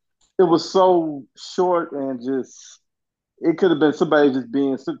Mm. it was so short and just it could have been somebody just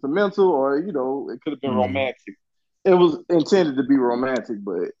being sentimental, or you know, it could have been Mm. romantic. It was intended to be romantic,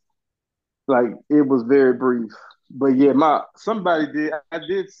 but like it was very brief. But yeah, my somebody did I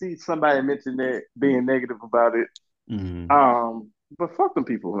did see somebody mention that being negative about it. Mm. Um, but fuck them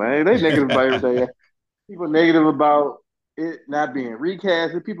people, man. They negative about everything. People negative about it not being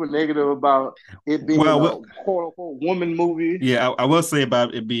recasted. People negative about it being Well, a quote unquote woman movie. yeah, I will say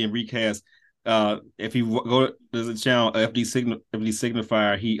about it being recast. If you go to the channel FD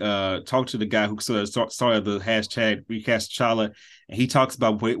Signifier, he talked to the guy who sort of started the hashtag recast T'Challa, and he talks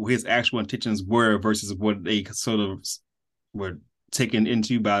about what his actual intentions were versus what they sort of were taken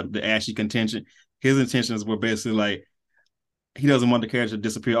into by the Ashy contention. His intentions were basically like he doesn't want the character to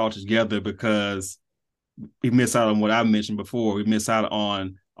disappear altogether because we miss out on what I mentioned before. We miss out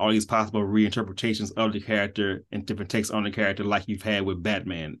on all these possible reinterpretations of the character and different takes on the character, like you've had with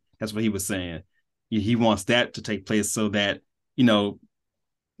Batman. That's what he was saying. He wants that to take place so that you know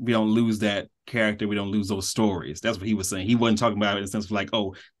we don't lose that character, we don't lose those stories. That's what he was saying. He wasn't talking about it in the sense of like,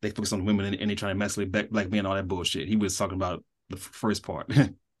 oh, they focus on women and they try to emasculate black men, all that bullshit. He was talking about the first part.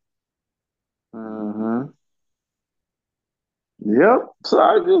 Mm-hmm. Yep. So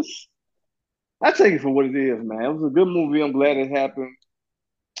I take it for what it is, man. It was a good movie. I'm glad it happened.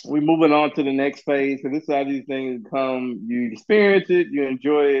 We're moving on to the next phase. So this is how these things come. You experience it, you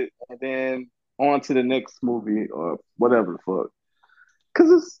enjoy it, and then on to the next movie or whatever the fuck.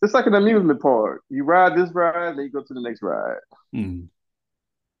 Because it's like an amusement park. You ride this ride, then you go to the next ride. Mm.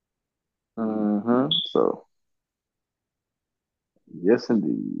 So yes,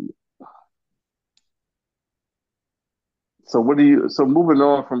 indeed. So what do you? So moving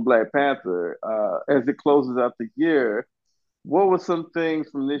on from Black Panther, as it closes out the year, what were some things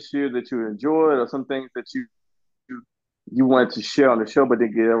from this year that you enjoyed, or some things that you wanted to share on the show but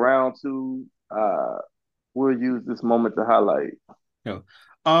didn't get around to? We'll use this moment to highlight. Yeah.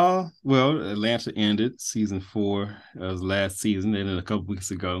 Well, Atlanta ended season 4. It was last season, ended a couple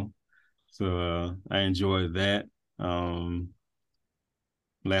weeks ago. So I enjoyed that.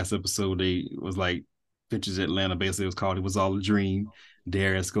 Last episode they was like Pictures Atlanta, basically it was called It Was All a Dream.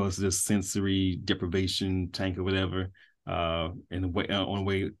 Darius goes to this sensory deprivation tank or whatever. And on the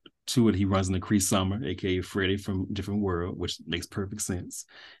way to it, he runs into Cree Summer, aka Freddie from Different World, which makes perfect sense.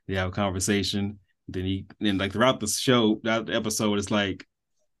 They have a conversation. Then like throughout the show, that episode, it's like,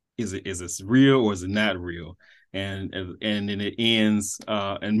 is this real or is it not real? And then it ends.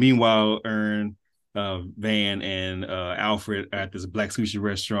 And meanwhile, Van and Alfred are at this black sushi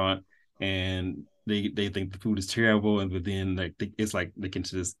restaurant, and they think the food is terrible, and but then like it's like they get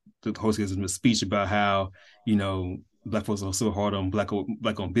into this. The host gives them a speech about how black folks are so hard on black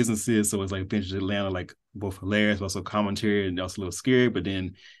owned businesses, so it's like Pinterest Atlanta, like both hilarious, but also commentary and also a little scary. But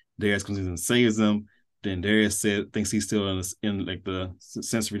then Darius comes in and saves them. Then Darius thinks he's still in like the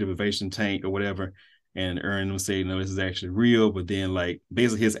sensory deprivation tank or whatever, and Ern will say, no, this is actually real. But then like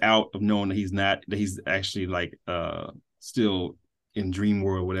basically his out of knowing that he's not, that he's actually like still in dream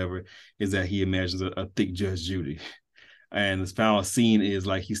world or whatever, is that he imagines a thick Judge Judy. And this final scene is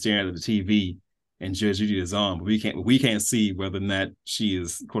like he's staring at the TV and Judge Judy is on, but we can't see whether or not she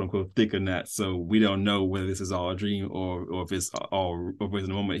is quote unquote thick or not. So we don't know whether this is all a dream or if it's all, or if it's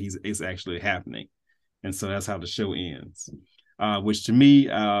the moment it's actually happening. And so that's how the show ends. Which to me,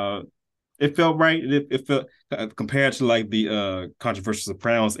 it felt right. It felt compared to like the controversial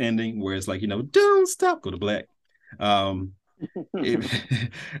Sopranos ending, where it's like, don't stop, go to black. Um, it,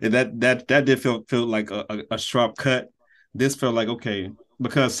 that did feel like a sharp cut. This felt like, okay,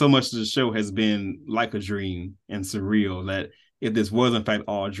 because so much of the show has been like a dream and surreal, that if this was in fact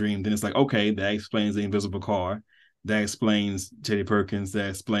all a dream, then it's like, okay, that explains the invisible car, that explains Teddy Perkins, that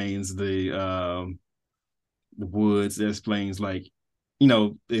explains the woods, that explains like,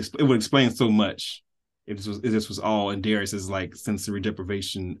 it would explain so much if this was all in Darius's like sensory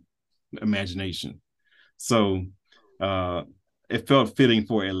deprivation imagination. So uh it felt fitting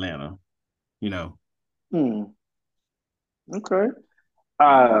for Atlanta, you know. Hmm. Okay.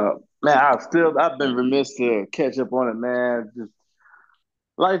 Uh, Man, I've been remiss to catch up on it, man. Just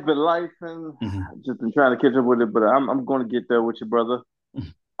life been life, and Mm-hmm. just been trying to catch up with it. But I'm going to get there with you, brother.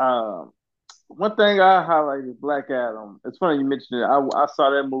 Uh, One thing I highlight is Black Adam. It's funny you mentioned it. I saw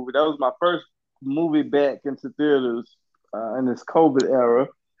that movie. That was my first movie back into theaters in this COVID era,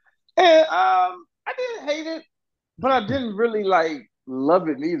 and I didn't hate it, but I didn't really like love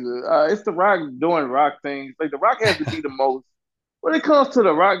it neither. It's The Rock doing Rock things. Like The Rock has to be the most. When it comes to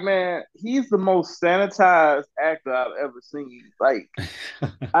The Rock, man, he's the most sanitized actor I've ever seen. Like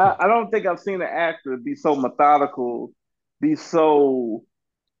I don't think I've seen an actor be so methodical, be so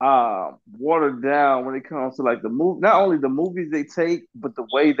watered down when it comes to like the movie. Not only the movies they take, but the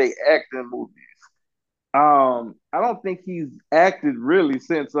way they act in movies. I don't think he's acted really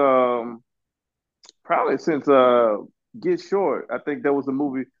since probably since Get Short. I think there was a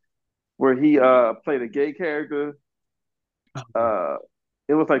movie where he played a gay character. Uh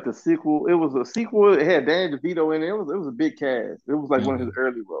it was like the sequel. It was a sequel. It had Danny DeVito in it. It was a big cast. It was like one of his Mhm.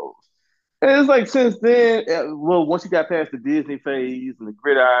 early roles. And it's like since then, well, once he got past the Disney phase and the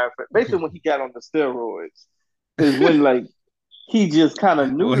gridiron, basically when he got on the steroids, is when like he just kind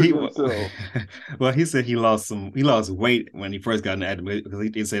of Well, neutered himself. well, he said he lost weight when he first got into acting because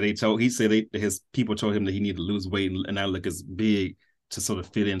he said his people told him that he needed to lose weight and not look as big to sort of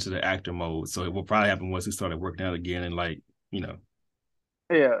fit into the actor mode. So what probably happened was he started working out again and like you know,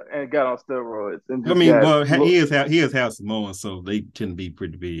 Yeah, and got on steroids and I just mean, got well, look. he is half Samoan, so they tend to be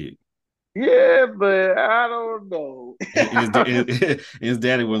pretty big. Yeah, but I don't know. His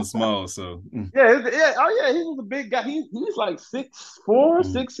daddy wasn't small, so Yeah, oh yeah, he was a big guy. He's like 6'4", mm,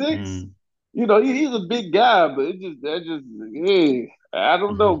 6'6". mm. You know, he's a big guy, but yeah, I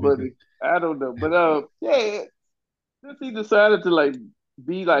don't know, buddy. I don't know. But yeah, since he decided to like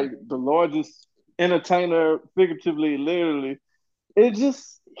be like the largest entertainer, figuratively, literally, it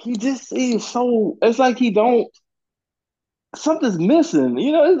just he just seems so. It's like he don't something's missing.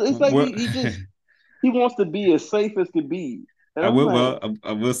 You know, it's like Well, he just he wants to be as safe as could be, and I I'm will. like, Well,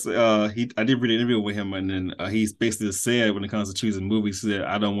 I will say. I did read an interview with him, and then he's basically said when it comes to choosing movies, he said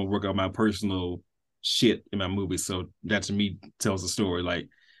I don't want to work out my personal shit in my movies. So that to me tells the story. Like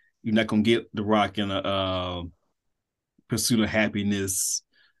you're not gonna get The Rock in a Pursuit of Happiness,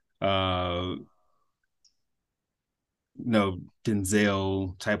 uh,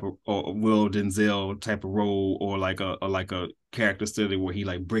 Denzel type of or Will Denzel type of role or like a character study where he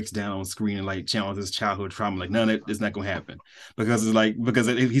like breaks down on screen and like challenges childhood trauma. Like none of that is not gonna happen because it's like because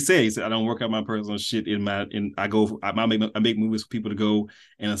he said I don't work out my personal shit I make movies for people to go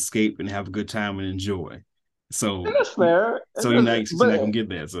and escape and have a good time and enjoy. and So that's fair. so you're not gonna get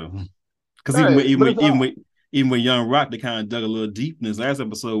that. So because Right, but it's even with Young Rock, they kind of dug a little deep in this last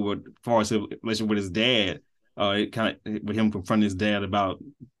episode with as far as his relationship with his dad. It kind of with him confronting his dad about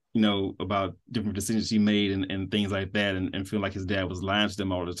about different decisions he made and things like that, and feel like his dad was lying to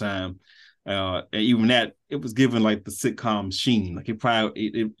them all the time. And even that, it was given like the sitcom sheen. Like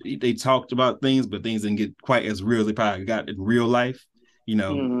they talked about things, but things didn't get quite as real as they probably got in real life. You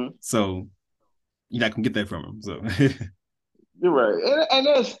know, mhm. so you're not gonna get that from him. So You're right, and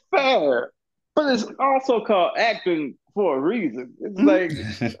that's fair. But it's also called acting for a reason. It's like,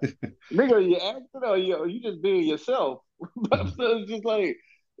 nigga, you acting or you just being yourself. But so it's just like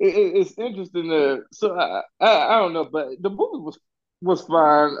it's interesting there. So I don't know, but the movie was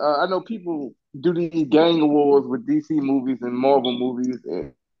fine. I know people do these gang awards with DC movies and Marvel movies,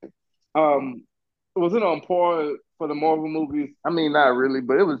 and um, was it on par for the Marvel movies? I mean, not really,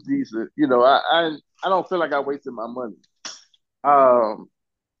 but it was decent. You know, I don't feel like I wasted my money. Um,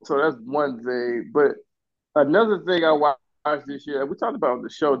 so that's one thing. But another thing I watched this year, we talked about the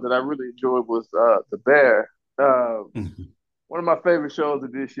show that I really enjoyed was The Bear. Uh, one of my favorite shows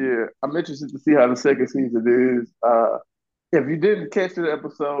of this year. I'm interested to see how the second season is. If you didn't catch the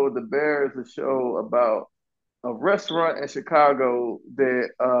episode, The Bear is a show about a restaurant in Chicago that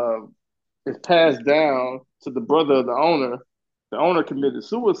is passed down to the brother of the owner. The owner committed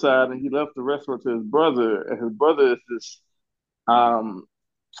suicide and he left the restaurant to his brother, and his brother is this um,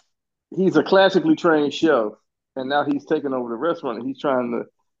 he's a classically trained chef, and now he's taking over the restaurant and he's trying to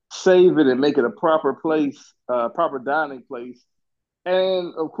save it and make it a proper place, proper dining place.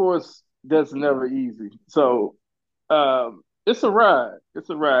 And of course, that's never easy. So it's a ride. It's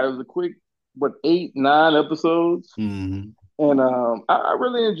a ride. It was a quick, what, 8, 9 episodes, mm-hmm. and I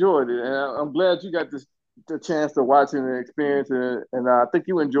really enjoyed it. And I'm glad you got the chance to watch it and experience it, and I think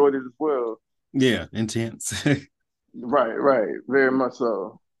you enjoyed it as well. Yeah, intense. Right, right, very much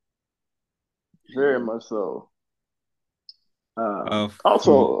so, very much so. From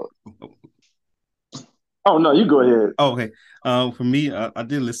Also, oh no, you go ahead. Oh, okay. For me, I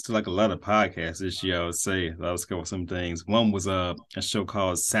did listen to like a lot of podcasts this year. I would say I was cover some things. One was a show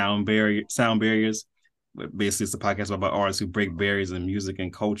called Sound Barriers. But basically, it's a podcast about artists who break barriers in music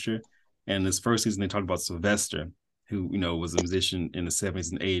and culture. And this first season, they talked about Sylvester, who was a musician in the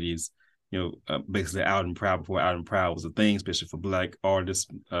 70s and 80s. basically Out and Proud before Out and Proud was a thing, especially for Black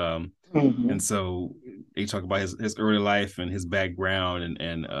artists. Mm-hmm. And so they talk about his early life and his background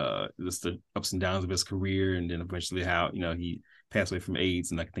and just the ups and downs of his career, and then eventually how he passed away from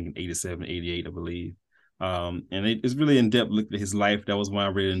AIDS, and I think in 87, 88, I believe. And it's really in depth look at his life. That was one I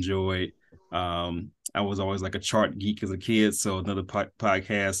really enjoyed. I was always like a chart geek as a kid, so another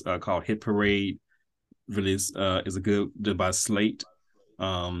podcast called Hit Parade really is a good done by Slate,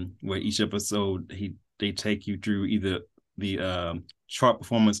 where each episode they take you through either the chart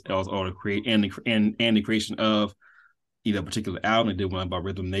performance or the create and the creation of either a particular album. They did one about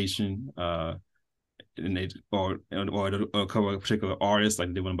Rhythm Nation, and they or cover a particular artist. Like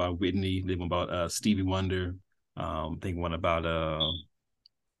they did one about Whitney, they did one about Stevie Wonder. I think one about I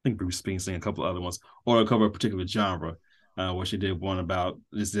think Bruce Springsteen, a couple of other ones, or cover a particular genre. Where she did one about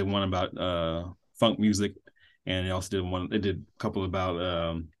funk music, and they also did one. They did a couple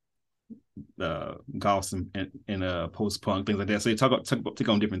about golf and post punk things like that. So they take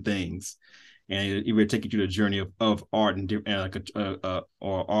on different things, and it really take you through the journey of art and like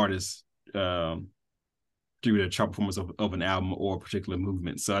or artists through the chart performance of an album or a particular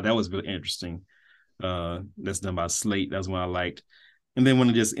movement. So that was really interesting. That's done by Slate. That's one I liked. And then when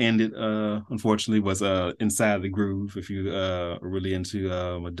it just ended, unfortunately, was Inside the Groove. If you are really into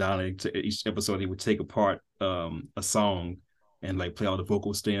Madonna, each episode he would take apart a song and like play all the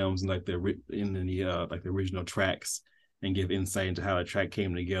vocal stems and like the original tracks and give insight into how the track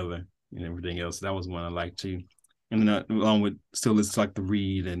came together and everything else. So that was one I liked too. And then along with still listen to like The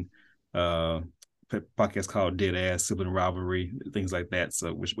Read and podcast called Dead Ass, Sibling Rivalry, things like that.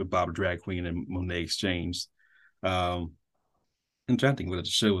 So which with Bob Drag Queen and Monet Exchange. I'm trying to think what the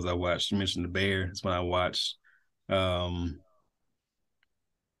shows I watched. You mentioned The Bear. That's when I watched. Um,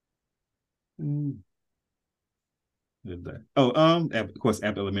 of course,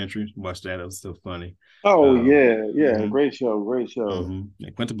 App Elementary. Watched that. It was still funny. Oh Um, yeah, yeah, mm-hmm, great show, great show. mm-hmm. Yeah,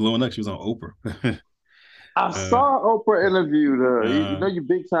 Quinta blowing up. She was on Oprah. I uh, saw Oprah interviewed her. You uh, know, you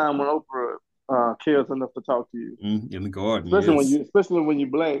big time when Oprah cares enough to talk to you, in the garden, yes. especially when you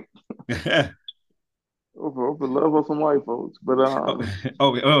black. Oprah love her some white folks, but oh,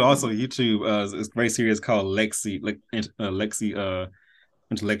 also YouTube. It's a great series called Lexi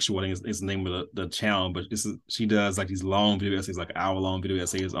Intellectual, I think is the name of the channel, but she does like these long video essays, like hour-long video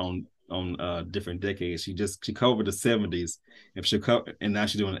essays on different decades. She covered the 70s, and now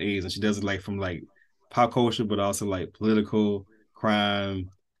she's doing the 80s, and she does it like from like pop culture, but also like political crime.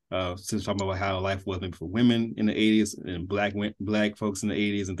 Since talking about how life was maybe for women in the 80s and black folks in the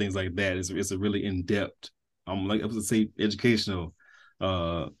 80s and things like that. It's a really in-depth, like I was to say, educational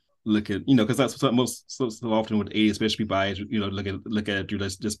look at, because that's what so often with 80s, especially people I age, look at it through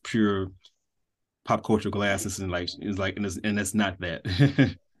just pure pop culture glasses, and like it's like and it's not that.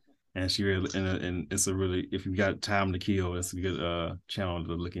 And she really and it's a really, if you've got time to kill, it's a good channel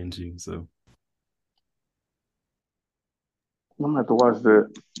to look into. So I'm gonna have to watch that.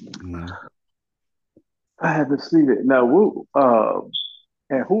 mm. I had to see it. Now,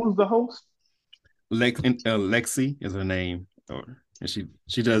 and who's the host? Lexi is her name, and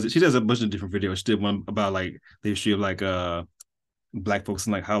she does a bunch of different videos. She did one about like the history of like black folks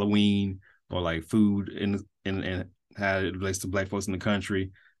in like Halloween, or like food and how it relates to black folks in the country,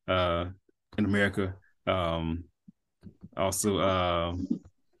 uh, in America. Also,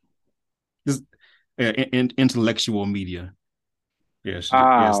 just intellectual media. Yeah,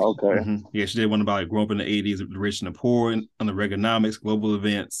 Ah, yes, okay, yeah, she did one about like, growing up in the '80s, the rich and the poor, and on the Reaganomics, global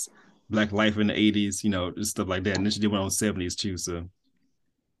events, black life in the '80s, just stuff like that. And then she did one on the '70s too. So,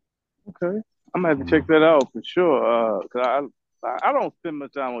 okay. I'm gonna have to check mm-hmm. that out for sure. Cause I don't spend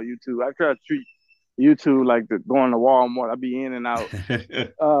much time on YouTube. I try to treat YouTube like going to Walmart. I be in and out.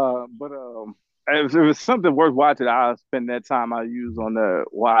 But if it was something worth watching, I'll spend that time I use on the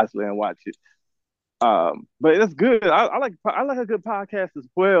wisely and watch it. But it's good. I like a good podcast as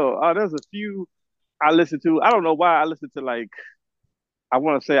well. There's a few I listen to. I don't know why I listen to, like, I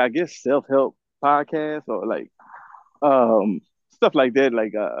want to say, I guess, self help podcasts or like stuff like that.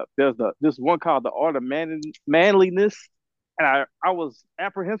 Like there's this one called The Art of Manliness, and I was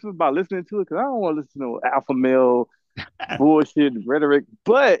apprehensive about listening to it because I don't want to listen to alpha male bullshit rhetoric.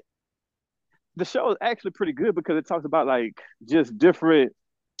 But the show is actually pretty good because it talks about like just different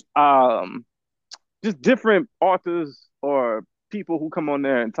um just different authors or people who come on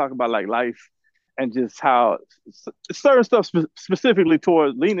there and talk about like life and just how certain stuff specifically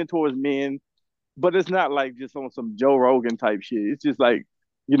towards leaning towards men, but it's not like just on some Joe Rogan type shit. It's just like,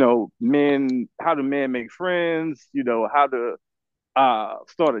 men, how do men make friends, how to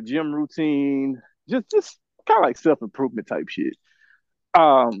start a gym routine, just kind of like self-improvement type shit.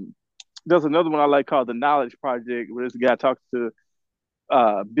 Um there's another one I like called The Knowledge Project, where this guy talks to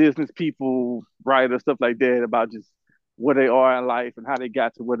business people, writers, stuff like that about just where they are in life and how they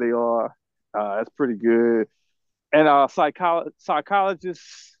got to where they are. That's pretty good. And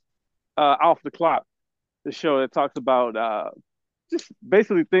psychologists off the clock, the show that talks about just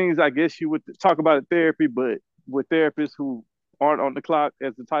basically things I guess you would talk about in therapy, but with therapists who aren't on the clock,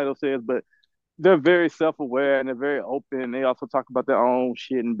 as the title says, but they're very self-aware and they're very open. They also talk about their own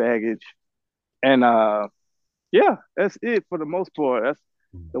shit and baggage. And yeah, that's it for the most part. That's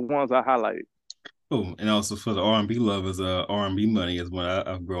the ones I highlight. Oh, and also for the R&B lovers, R&B Money is one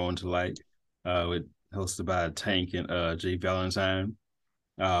I've grown to like. With hosted by Tank and Jay Valentine.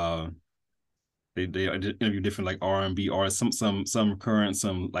 Uh, they interview different like R&B artists, some current,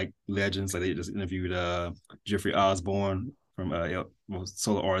 some like legends. Like they just interviewed Jeffrey Osborne from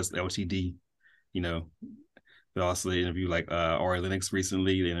solo artist LTD. You know, but also they interviewed like Ari Lennox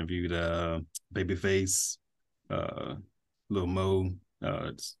recently. They interviewed Babyface, Lil Mo,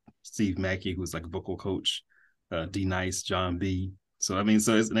 Steve Mackey, who's like a vocal coach, D Nice, John B. So I mean,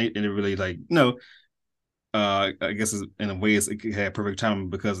 so it's and it really like I guess in a way it had perfect timing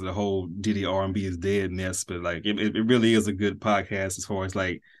because of the whole Diddy R&B is dead mess. But like it really is a good podcast as far as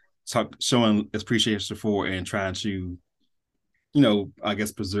like showing appreciation for and trying to, I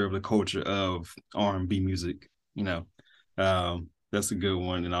guess preserve the culture of R&B music. That's a good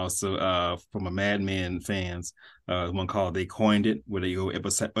one. And also from a Mad Men fans, one called They Coined It, where they go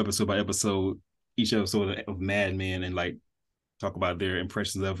episode by episode, each episode of Mad Men, and like talk about their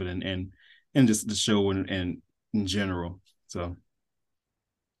impressions of it and just the show and in general. So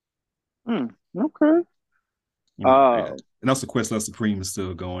Okay. Yeah. And also Questlove Supreme is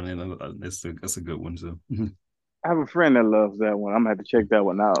still going, and that's a good one too. I have a friend that loves that one. I'm gonna have to check that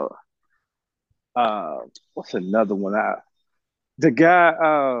one out. What's another one? The guy,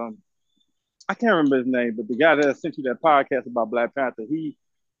 I can't remember his name, but the guy that sent you that podcast about Black Panther, he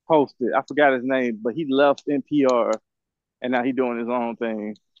hosted. I forgot his name, but he left NPR and now he's doing his own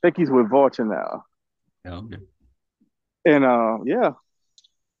thing. I think he's with Vulture now. Yeah, okay. And yeah,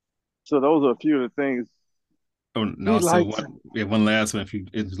 so those are a few of the things. Oh, and also one last one. If you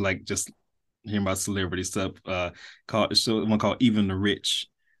it's like just hearing about celebrity stuff, one called Even the Rich,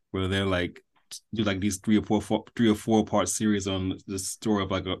 where they're like do like these three or four part series on the story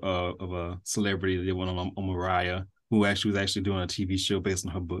of like a celebrity. They went on Mariah, who actually was actually doing a TV show based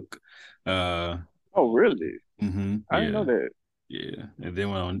on her book. Oh, really? Mm-hmm, I didn't know that. Yeah, and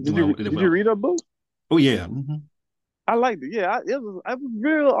then went on. Did you read her book? Oh yeah. Mm-hmm. I liked it. Yeah, it was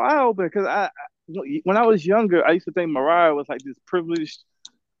real eye opening because when I was younger, I used to think Mariah was like this privileged,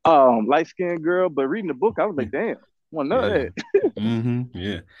 light skinned girl. But reading the book, I was like, damn, I want to know that. Mm-hmm.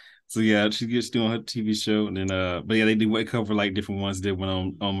 Yeah. So yeah, she gets doing her TV show, and then but yeah, they did cover like different ones. They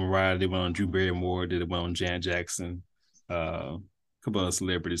went on Mariah, they went on Drew Barrymore, they went on Janet Jackson, a couple other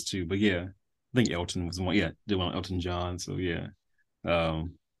celebrities too. But yeah, I think Elton was one. Yeah, they went on Elton John. So yeah,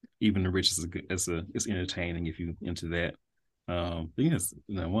 Even the Rich is it's entertaining if you into that. But yes,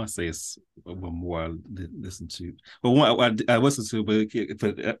 I want to say it's one more I listen to. But one I listen to, but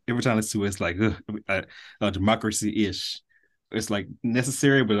every time I listen to it, it's like democracy-ish. It's like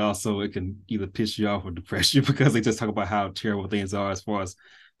necessary, but also it can either piss you off or depress you because they just talk about how terrible things are as far as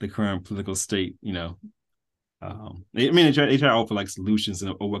the current political state. They try to offer like solutions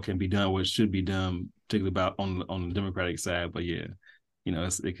or what can be done, what should be done, particularly about on the Democratic side. But yeah,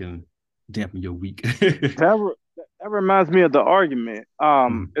 it can dampen your week. That reminds me of The Argument.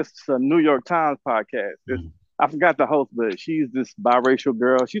 It's a New York Times podcast. I forgot the host, but she's this biracial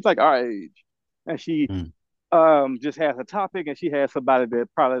girl. She's like our age, and she just has a topic, and she has somebody that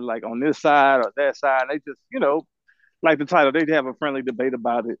probably like on this side or that side. They just, like the title, they have a friendly debate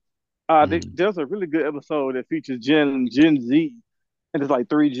about it. There's a really good episode that features Gen Z, and it's like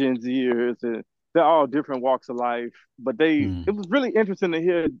three Gen Zers, and they're all different walks of life. But it was really interesting to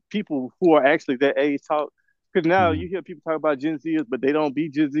hear people who are actually that age talk. Because now you hear people talk about Gen Zers, but they don't be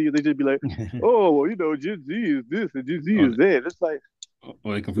Gen Zers. They just be like, oh, well, Gen Z is this and Gen Z is that. It's like,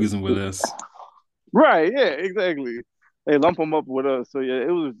 or they confuse them with us. Right? Yeah, exactly. They lump them up with us. So yeah,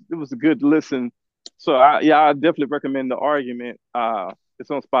 it was a good listen. So I definitely recommend The Argument. It's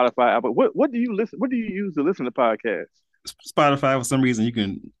on Spotify. But what do you listen? What do you use to listen to podcasts? Spotify. For some reason,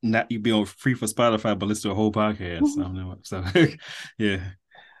 you be on free for Spotify, but listen to a whole podcast. I don't know. So yeah,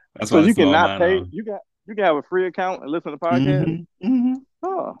 that's so why you cannot pay. You can have a free account and listen to podcasts.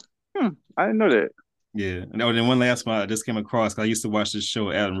 Oh, I didn't know that. Yeah, and then one last one I just came across. I used to watch this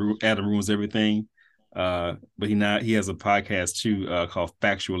show, Adam Ruins Everything. But he has a podcast too called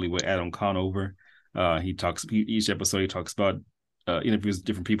Factually with Adam Conover. Each episode he talks about interviews with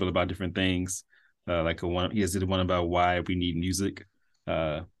different people about different things. Like he has did one about why we need music,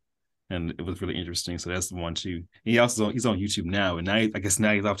 and it was really interesting. So that's the one too. He's on YouTube now, and I guess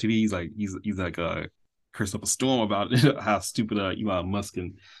now he's off TV. He's like cursing up a storm about how stupid Elon Musk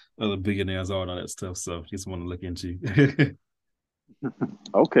and other billionaires are and all that stuff. So just want to look into.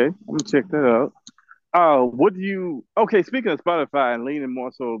 Okay, I'm gonna check that out. What do you? Okay, speaking of Spotify and leaning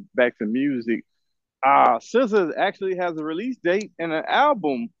more so back to music, SZA actually has a release date and an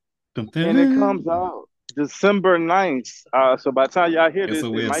album, and it comes out December 9th. So by the time y'all hear this, it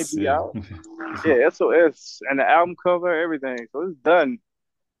might SOS, be yeah. out. Yeah, SOS and the album cover, everything. So it's done.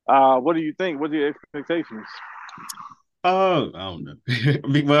 What do you think? What are your expectations? Oh, I don't know. I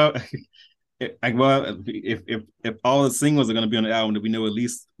mean, well, if all the singles are going to be on the album, then we know at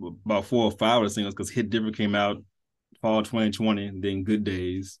least about 4 or 5 of the singles because Hit Different came out fall 2020, then Good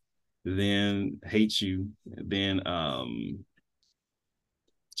Days, then Hate You, then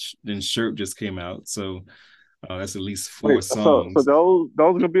Shirt just came out. So that's at least four Wait, so songs. those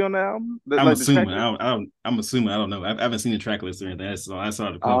gonna be on the album? I'm Like the track assuming. list? I'm assuming. I don't know. I haven't seen the track list or anything. I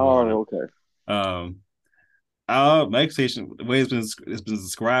saw the cover art. Oh, okay. Um, my expectation, the way it's been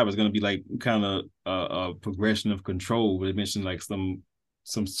described, is going to be like kind of a progression of Control. Where they mentioned like some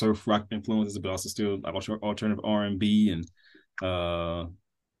surf rock influences, but also still like alternative R&B and a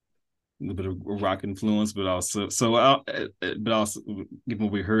little bit of rock influence, but also but also given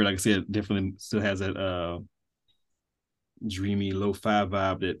what we heard, like I said, definitely still has that dreamy lo-fi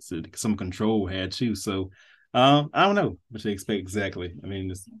vibe that some Control had too. So I don't know what to expect exactly. I mean,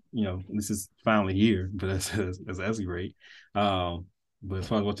 this is finally here, but that's great. But as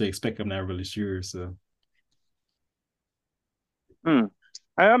far as what to expect, I'm not really sure. So Hmm.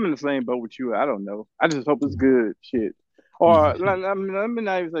 I'm in the same boat with you. I don't know. I just hope it's good shit. Or I mean, let me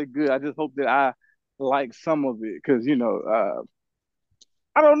not even say good. I just hope that I like some of it because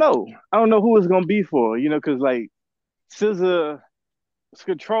I don't know. I don't know who it's gonna be for. Because like SZA,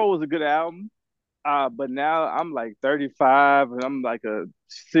 Control is a good album. But now I'm like 35 and I'm like a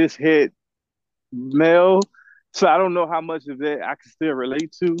cis het male, so I don't know how much of that I can still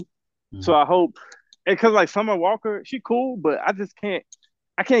relate to. So I hope, because like Summer Walker, she cool, but I just can't.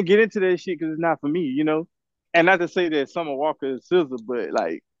 I can't get into that shit because it's not for me. And not to say that Summer Walker is SZA, but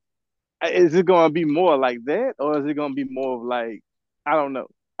like, is it gonna be more like that, or is it gonna be more of like, I don't know.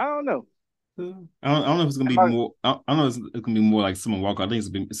 I don't know. I don't know if it's gonna be more. I don't know if it's gonna be more like Summer Walker. I think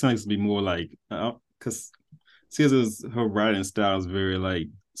it sounds like to be more like because SZA's her writing style is very like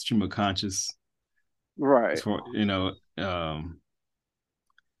stream of conscious. As Right. far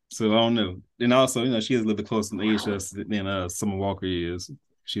so I don't know. And also, she is a little bit closer in age than Summer Walker is.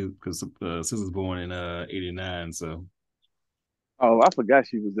 She because SZA's born in '89, so Oh, I forgot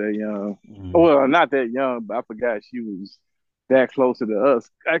she was that young. mm, Well, not that young, but I forgot she was that closer to us.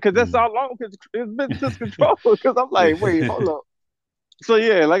 Because that's mm. how long it's been since Control. Because I'm like, wait, hold up. So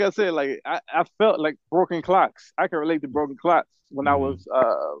yeah, like I said, like I felt like broken clocks. I can relate to broken clocks when I was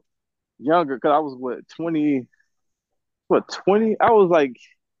younger. Because I was what 20, what 20? I was like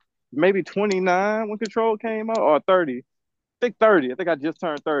maybe 29 when Control came out, or 30. I think 30. I think I just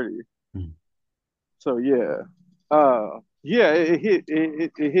turned 30. So yeah, yeah, it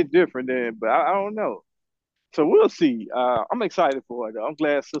hit different then, but I don't know. So we'll see. I'm excited for it though. I'm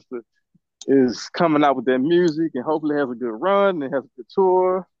glad Sister is coming out with that music and hopefully has a good run and has a good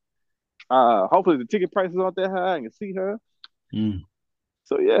tour. Hopefully the ticket prices aren't that high and can see her. Mm.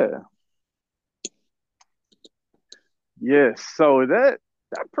 So yeah, yes. So that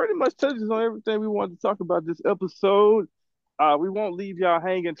pretty much touches on everything we wanted to talk about this episode. We won't leave y'all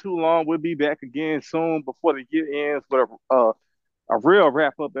hanging too long. We'll be back again soon before the year ends with a real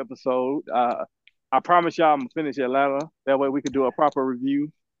wrap up episode. I promise y'all I'm gonna finish Atlanta. That way we can do a proper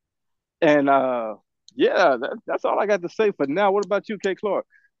review. And yeah, that's all I got to say for now. What about you, K. Clark?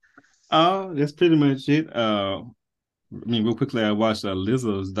 Oh, that's pretty much it. I mean, real quickly, I watched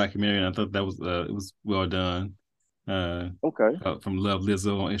Lizzo's documentary, and I thought that was it was well done. Uh, Okay. from Love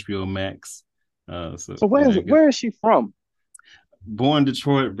Lizzo on HBO Max. So So where is she from? born in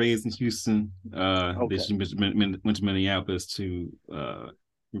Detroit, raised in Houston. Then Okay. she went to Minneapolis to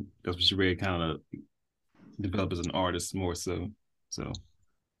that's what she really kind of developed as an artist more so. So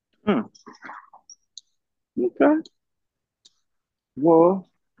Hmm. Okay. Well,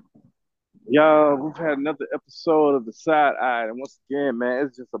 y'all, we've had another episode of the Side Eye, and once again, man,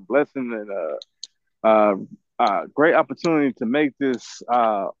 it's just a blessing and great opportunity to make this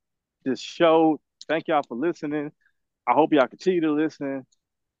show. Thank y'all for listening. I hope y'all continue to listen.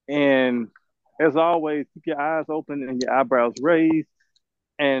 And as always, keep your eyes open and your eyebrows raised,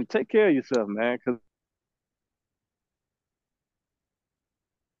 and take care of yourself, man. Because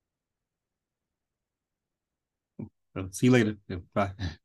So see you later. Yeah, bye.